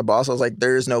back to my boss. I was like,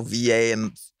 there is no VA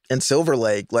in Silver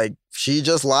Lake. Like, she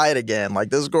just lied again. Like,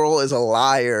 this girl is a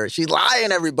liar. She's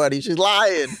lying, everybody. She's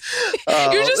lying.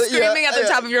 You're just screaming at the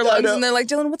top of your lungs, and they're like,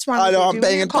 Dylan, what's wrong with you? I know, I'm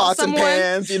banging pots and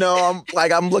pans. You know,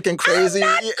 I'm looking crazy. I'm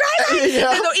not crazy.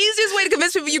 Yeah. The easiest way to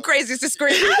convince people you crazy is to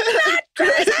scream, I'm not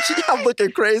crazy. I'm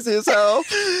looking crazy as hell.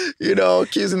 You know,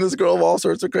 accusing this girl of all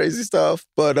sorts of crazy stuff.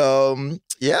 But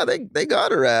yeah, they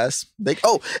got her ass.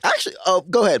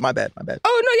 Go ahead. My bad.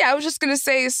 Oh, no, yeah, I was just going to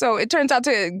say, so it turns out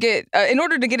to get, in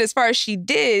order to get as far as she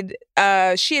did,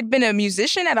 she had been a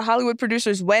musician at a Hollywood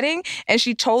producer's wedding, and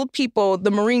she told people the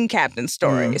Marine captain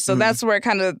story. So that's where it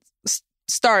kind of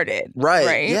started.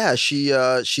 Right. Yeah, she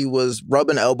was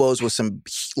rubbing elbows with some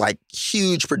like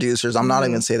huge producers. I'm not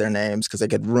even gonna say their names because they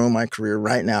could ruin my career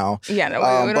right now. Yeah, no,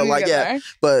 we don't get there.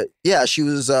 But yeah, she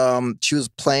was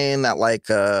playing at like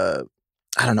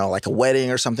I don't know, like a wedding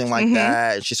or something like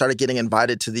that. And she started getting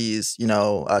invited to these,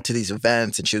 to these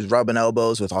events, and she was rubbing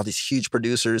elbows with all these huge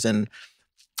producers. And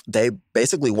they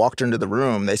basically walked her into the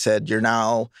room. They said, "You're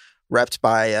now repped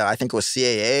by, I think it was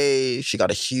CAA. She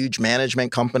got a huge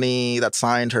management company that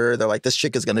signed her. They're like, this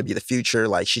chick is going to be the future.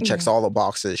 Like, she checks all the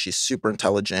boxes. She's super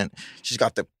intelligent. She's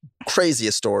got the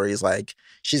craziest stories. Like,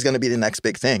 she's going to be the next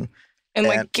big thing." And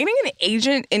like, getting an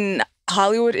agent in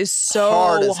Hollywood is so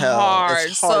hard. It's hard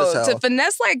as so hell. To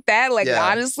finesse like that,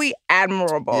 honestly,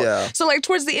 admirable. Yeah. So like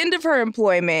towards the end of her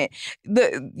employment,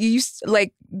 the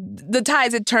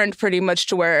tides had turned pretty much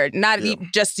to where not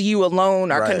just you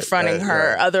alone are confronting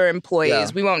her. Other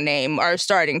employees, we won't name, are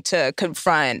starting to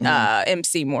confront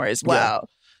MC more as well.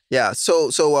 Yeah. So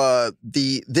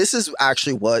this is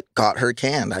actually what got her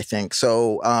canned, I think.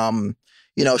 So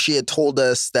she had told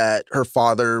us that her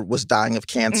father was dying of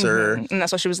cancer. And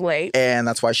that's why she was late.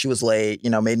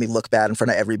 Made me look bad in front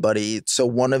of everybody. So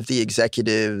one of the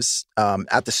executives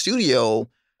at the studio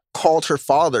called her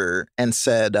father and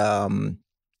said, because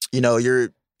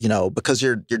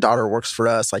your daughter works for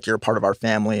us, like, you're a part of our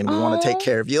family and we want to take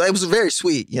care of you. It was very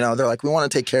sweet. They're like, we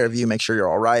want to take care of you, make sure you're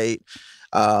all right.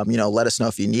 Let us know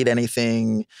if you need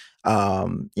anything.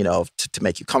 To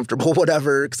make you comfortable,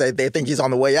 whatever, because they think he's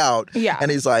on the way out. Yeah. And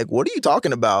he's like, what are you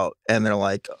talking about? And they're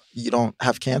like, you don't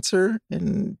have cancer?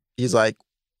 And he's like,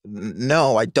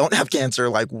 no, I don't have cancer.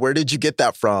 Like, where did you get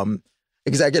that from?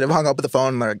 Executive hung up with the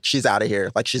phone, like, she's out of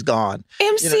here. Like, she's gone.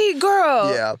 MC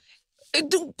girl. Yeah.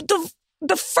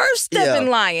 The first step in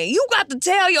lying, you got to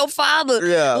tell your father,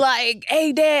 like,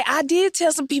 hey, Dad, I did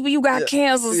tell some people you got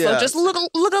cancer, so just look a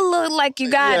little like you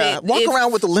got it. Walk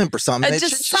around with a limp or something.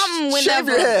 Just something shave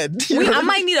your head. I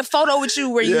might need a photo with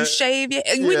you where you shave your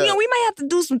head. We might have to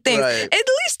do some things. Right. At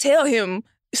least tell him.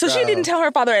 So she didn't tell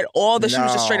her father at all that she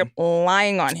was just straight up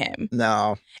lying on him.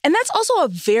 No. And that's also a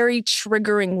very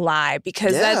triggering lie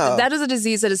because that is a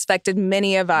disease that has affected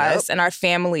many of us and our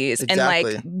families.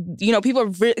 Exactly. And people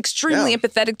are extremely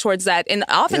empathetic towards that. And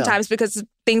oftentimes because of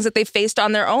things that they faced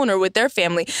on their own or with their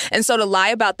family. And so to lie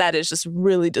about that is just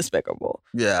really despicable.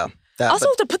 Yeah.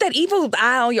 To put that evil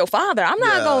eye on your father, I'm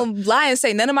not going to lie and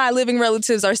say none of my living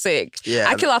relatives are sick. Yeah.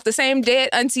 I kill off the same dead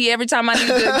auntie every time I need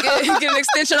to get an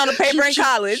extension on a paper in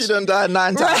college. She done died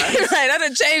 9 times. Right. I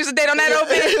done changed the date on that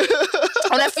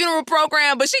on that funeral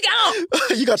program, but she gone.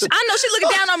 I know she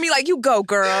looking down on me like, you go,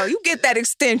 girl. You get that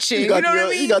extension. You know what I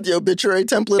mean? You got the obituary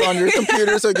template on your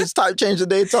computer so you can just change the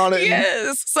dates on it.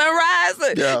 Yes.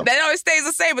 Sunrise. Yeah. That always stays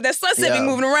the same, but that sunset be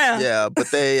moving around. Yeah, but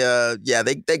they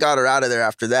got her out of there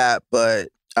after that. But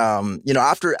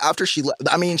after she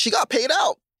got paid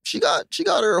out. She got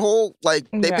her whole paid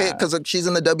because she's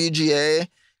in the WGA,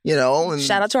 and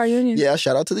shout out to our union. Yeah,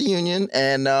 shout out to the union.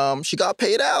 And she got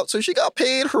paid out. So she got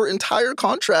paid her entire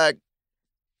contract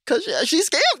because she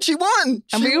scammed. She won.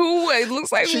 It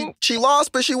looks like she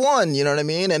lost, but she won. You know what I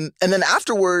mean? And then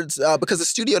afterwards, because the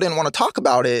studio didn't want to talk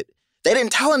about it, they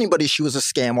didn't tell anybody she was a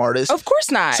scam artist. Of course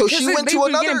not. So she went to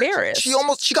another. Embarrassed. She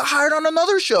got hired on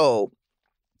another show.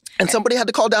 And somebody had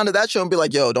to call down to that show and be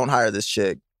like, yo, don't hire this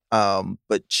chick.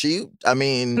 But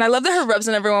and I love that her reps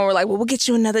and everyone were like, well, we'll get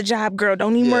you another job, girl.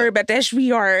 Don't even worry about that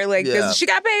SVR. Because she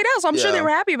got paid out, so I'm sure they were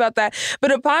happy about that.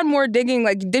 But upon more digging,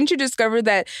 didn't you discover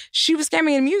that she was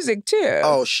scamming in music, too?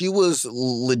 Oh, she was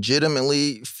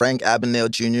legitimately Frank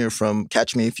Abagnale Jr. from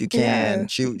Catch Me If You Can.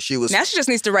 Yeah. She was... Now she just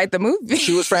needs to write the movie.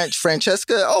 She was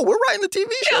Francesca. Oh, we're writing the TV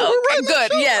show. Oh, okay,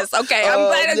 good. Yes, okay. I'm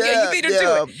glad you beat her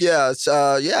to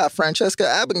it. Yeah, Francesca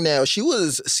Abagnale. She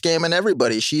was scamming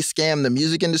everybody. She scammed the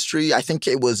music industry. I think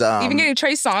it was... even getting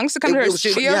Trey Songz to come to her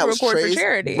studio to record for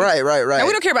charity. Right. And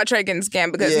we don't care about Trey getting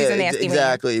scammed because he's a nasty man.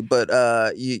 Exactly. But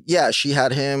she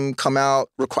had him come out...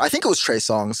 I think it was Trey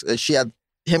Songz. She had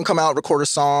him come out, record a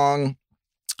song.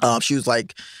 She was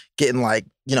getting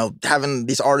having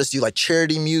these artists do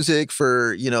charity music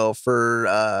for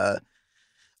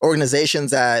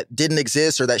organizations that didn't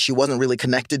exist or that she wasn't really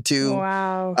connected to.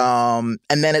 Wow.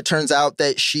 And then it turns out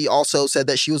that she also said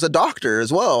that she was a doctor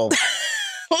as well.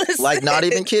 Listen, Like, not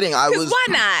even kidding. why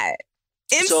not?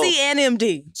 MC and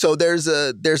MD. So there's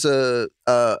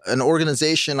an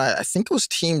organization, I think it was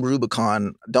Team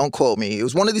Rubicon, don't quote me. It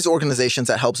was one of these organizations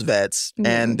that helps vets,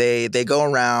 and they go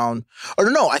around, or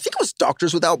no, I think it was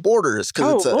Doctors Without Borders.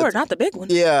 Lord, not the big one.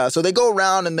 Yeah, so they go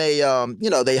around and they,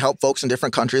 they help folks in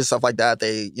different countries, stuff like that.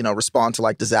 They, respond to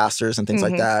like disasters and things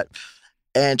like that.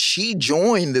 And she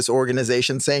joined this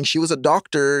organization saying she was a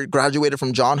doctor, graduated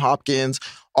from Johns Hopkins,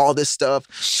 all this stuff.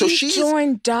 She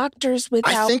joined Doctors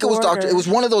Without Borders. I think it was doctor. It was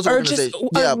one of those organizations.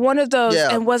 One of those,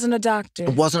 and wasn't a doctor.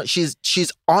 It wasn't. She's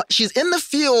in the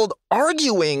field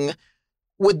arguing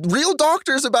with real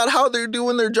doctors about how they're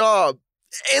doing their job.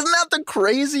 Isn't that the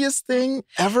craziest thing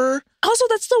ever? Also,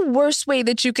 that's the worst way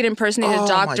that you can impersonate a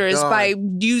doctor is by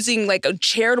using like a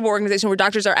charitable organization where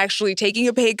doctors are actually taking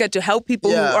a pay cut to help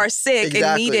people who are sick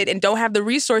and need it and don't have the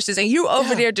resources. And you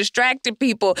over there distracting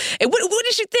people. And what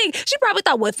did she think? She probably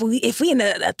thought, well, if we in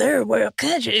a third world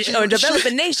country or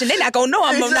developing nation, they're not going to know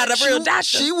I'm not a real doctor.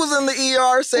 She was in the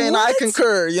ER saying, I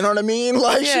concur. You know what I mean?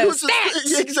 Like, she was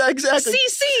just, exactly.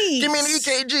 CC. Give me an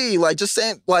EKG. Like, just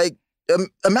saying, like,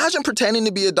 imagine pretending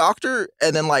to be a doctor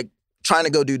and then, like, trying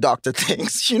to go do doctor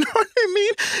things. You know what I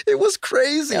mean? It was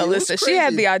crazy. No, listen, she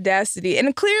had the audacity.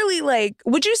 And clearly, like,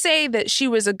 would you say that she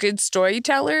was a good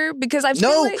storyteller? Because I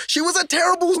feel like... she was a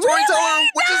terrible storyteller,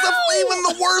 which is even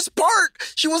the worst part.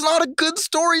 She was not a good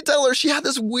storyteller. She had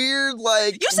this weird,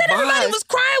 like, You said everybody was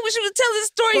crying when she was telling the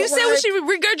story. You said when she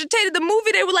regurgitated the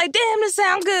movie, they were like, damn, this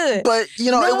sound good. But,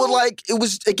 it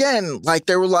was, again, like,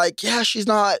 they were like, yeah, she's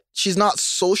not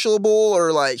sociable,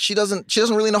 or, like, she doesn't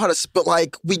really know how to, but,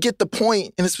 like, we get the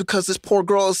point, and it's because this poor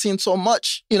girl has seen so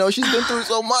much. She's been through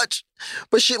so much.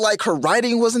 But she, like, her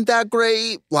writing wasn't that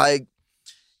great. Like,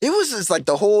 it was just, like,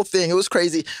 the whole thing. It was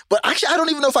crazy. But actually, I don't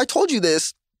even know if I told you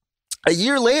this. A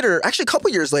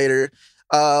couple years later,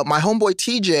 my homeboy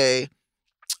TJ,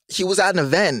 he was at an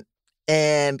event,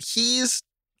 and he's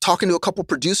talking to a couple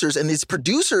producers, and these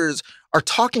producers are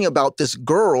talking about this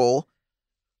girl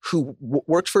who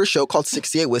worked for a show called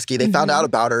 68 Whiskey. They found out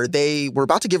about her. They were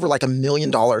about to give her like $1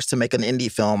 million to make an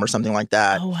indie film or something like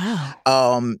that. Oh,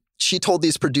 wow. She told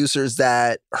these producers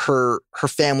that her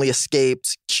family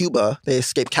escaped Cuba. They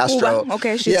escaped Castro. Cuba.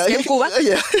 Okay, she escaped Cuba.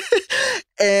 Yeah.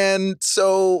 And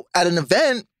so at an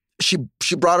event, she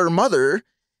brought her mother,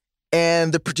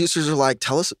 and the producers are like,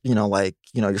 tell us,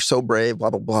 you're so brave, blah,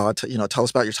 blah, blah. Tell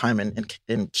us about your time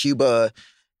in Cuba.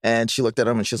 And she looked at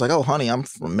him and she was like, "Oh, honey, I'm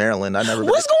from Maryland. I never."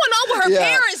 What's going on with her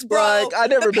parents, bro? Like,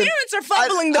 parents are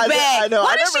fumbling the bag. I know.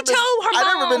 Why did she tell her mom?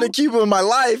 I've never been to Cuba in my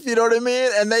life. You know what I mean?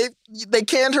 And they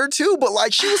canned her too, but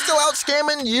like she was still out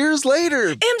scamming years later.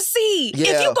 MC,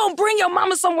 if you gonna bring your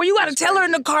mama somewhere, you gotta tell her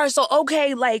in the car. So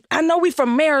okay, like I know we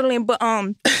from Maryland, but we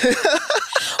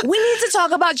need to talk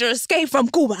about your escape from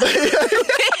Cuba.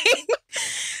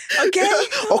 Okay.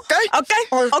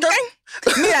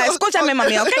 Mira, escúchame,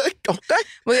 mami, okay?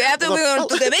 After we're going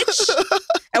to the beach,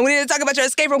 and we need to talk about your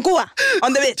escape from Cuba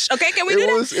on the beach, okay? Can we do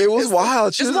that? It was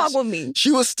wild. Just walk with me.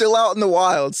 She was still out in the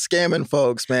wild scamming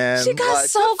folks, man. She got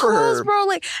so close, bro.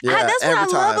 Like, that's what I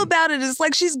love about it. Is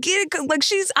like she's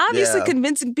obviously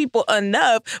convincing people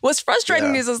enough. What's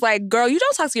frustrating is like, girl, you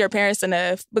don't talk to your parents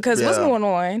enough because what's going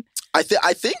on? I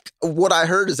think what I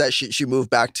heard is that she moved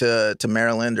back to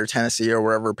Maryland or Tennessee or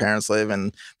wherever her parents live,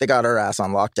 and they got her ass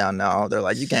on lockdown now. They're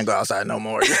like, you can't go outside no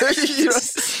more. you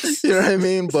know what I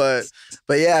mean? But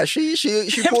yeah, she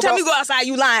every time you go outside,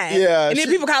 you lying. Yeah, and then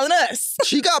people calling us.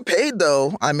 She got paid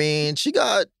though. I mean, she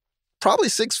got probably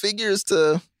 6 figures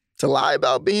to lie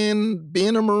about being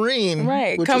a Marine.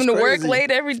 Right. Come to work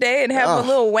late every day and have a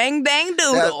little wang dang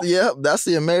doodle. That's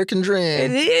the American dream.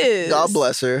 It is. God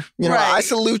bless her. I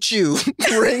salute you,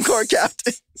 Marine Corps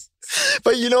captain.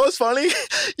 But you know what's funny?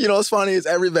 Is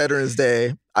every Veterans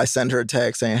Day, I send her a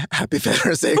text saying, "Happy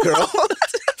Veterans Day, girl."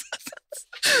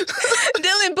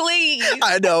 Dylan, please.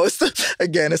 I know. It's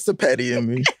the petty in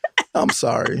me. I'm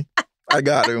sorry. I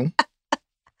got to.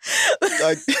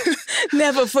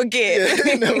 Never forget.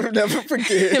 Yeah, never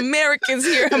forget. Americans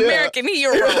here, American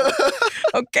hero.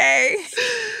 Okay?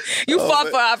 You fought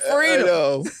for our freedom. I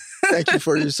know. Thank you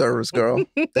for your service, girl.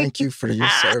 Thank you for your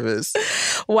service.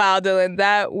 Wow, Dylan,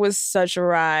 that was such a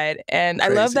ride. And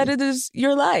crazy. I love that it is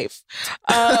your life.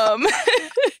 I don't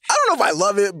know if I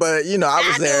love it, but, I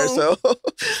was there, so...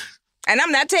 And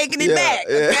I'm not taking it back,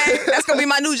 okay? That's going to be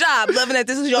my new job, loving that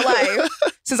this is your life,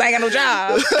 since I ain't got no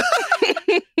job.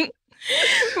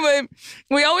 But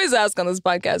we always ask on this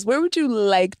podcast, where would you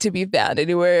like to be found?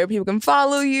 Anywhere people can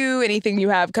follow you? Anything you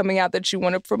have coming out that you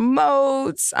want to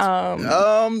promote?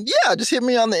 Yeah, just hit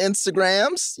me on the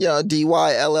Instagrams.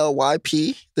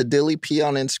 DYLLYP, the Dilly P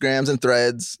on Instagrams and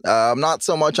Threads. I'm not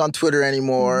so much on Twitter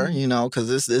anymore, because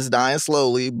this is dying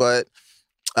slowly, but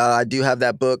I do have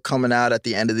that book coming out at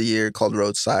the end of the year called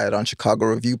Roadside on Chicago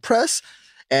Review Press.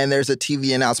 And there's a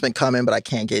TV announcement coming, but I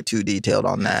can't get too detailed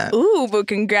on that. Ooh, but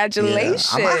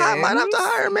congratulations. Yeah. I might have to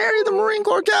hire Mary, the Marine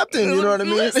Corps captain. You know what I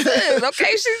mean? Listen,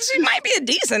 okay, she might be a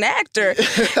decent actor.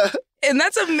 And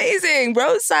that's amazing.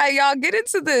 Roadside, y'all, get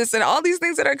into this and all these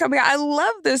things that are coming out. I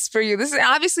love this for you. This is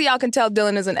obviously y'all can tell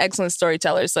Dylan is an excellent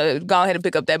storyteller, so go ahead and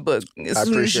pick up that book as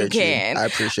soon as you can. I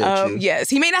appreciate you. Yes,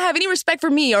 he may not have any respect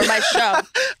for me or my show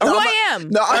or who I am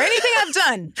or anything I've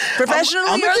done professionally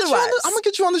or otherwise. I'm gonna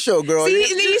get you on the show, girl. See,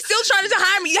 he's still trying to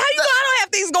hire me. How you know I don't have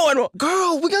things going on?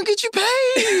 Girl, we're gonna get you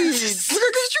paid. We're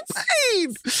gonna get you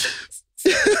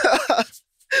paid.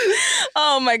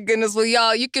 Oh my goodness. Well,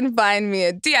 y'all, you can find me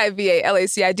at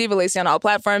DIVALACI, Diva Lacey on all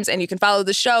platforms, and you can follow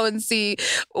the show and see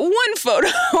one photo.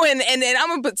 And I'm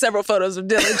going to put several photos of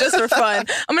Dylan just for fun.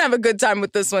 I'm going to have a good time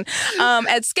with this one.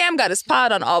 At Scam Goddess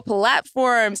Pod on all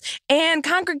platforms. And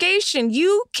Congregation,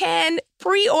 you can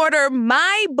pre-order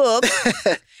my book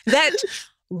that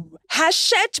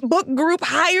Hachette Book Group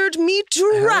hired me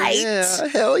to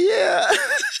write. Hell yeah.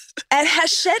 At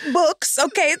Hachette Books.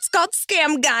 Okay, it's called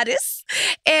Scam Goddess.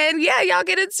 And yeah, y'all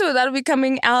get into it. That'll be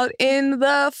coming out in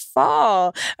the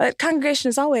fall. Congregation,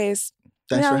 as always.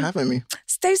 Thanks for having me.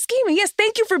 Stay scheming. Yes,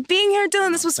 thank you for being here,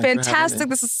 Dylan. This was fantastic.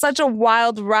 This is such a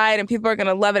wild ride, and people are going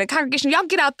to love it. And Congregation, y'all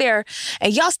get out there,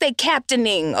 and y'all stay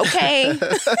captaining, okay?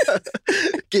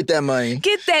 Get that money.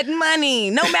 Get that money,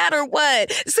 no matter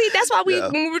what. See, that's why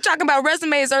when we were talking about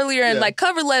resumes earlier and like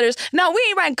cover letters, no, we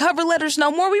ain't writing cover letters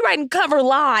no more. We writing cover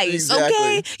lies,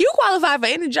 okay? You qualify for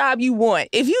any job you want.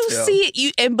 If you see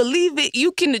it and believe it,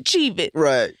 you can achieve it.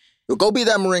 Right. Go be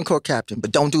that Marine Corps captain,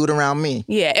 but don't do it around me.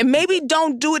 Yeah, and maybe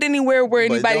don't do it anywhere where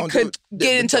anybody could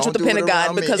get in touch with the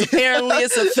Pentagon because apparently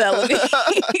it's a felony.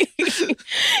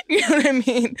 You know what I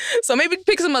mean? So maybe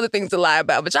pick some other things to lie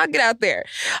about, but y'all get out there.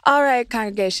 All right,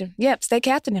 Congregation. Yep, stay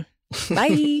captaining.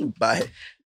 Bye. Bye.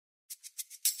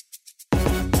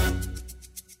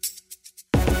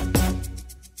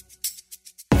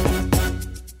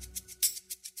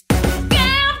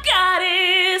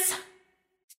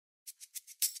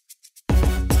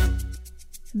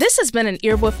 This has been an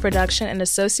Earwolf production in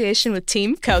association with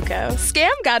Team Coco.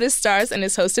 Scam Goddess stars and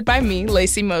is hosted by me,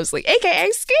 Lacey Mosley, a.k.a.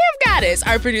 Scam Goddess.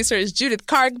 Our producer is Judith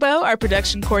Cargbo. Our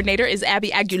production coordinator is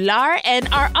Abby Aguilar. And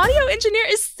our audio engineer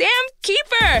is Sam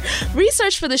Keeper.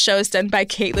 Research for the show is done by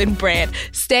Caitlin Brandt.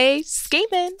 Stay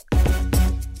scheming.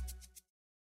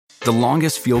 The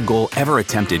longest field goal ever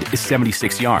attempted is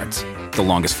 76 yards. The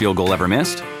longest field goal ever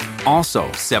missed? Also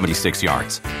 76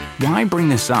 yards. Why bring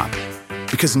this up?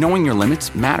 Because knowing your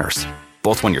limits matters,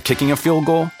 both when you're kicking a field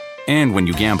goal and when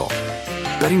you gamble.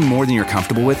 Betting more than you're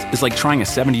comfortable with is like trying a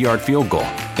 70-yard field goal.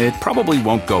 It probably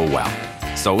won't go well.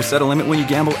 So set a limit when you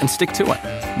gamble and stick to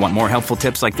it. Want more helpful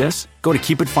tips like this? Go to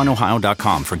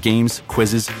keepitfunohio.com for games,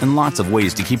 quizzes, and lots of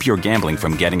ways to keep your gambling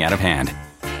from getting out of hand.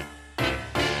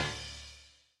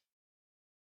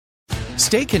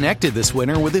 Stay connected this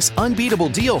winter with this unbeatable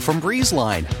deal from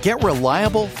BreezeLine. Get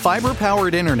reliable,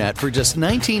 fiber-powered internet for just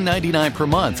 $19.99 per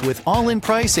month with all-in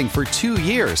pricing for 2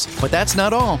 years. But that's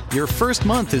not all. Your first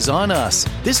month is on us.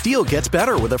 This deal gets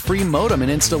better with a free modem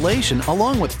and installation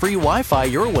along with free Wi-Fi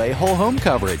your way whole home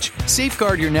coverage.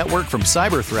 Safeguard your network from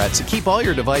cyber threats and keep all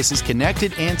your devices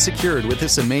connected and secured with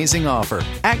this amazing offer.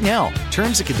 Act now.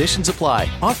 Terms and conditions apply.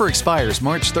 Offer expires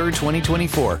March 3rd,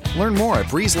 2024. Learn more at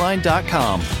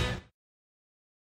breezeline.com.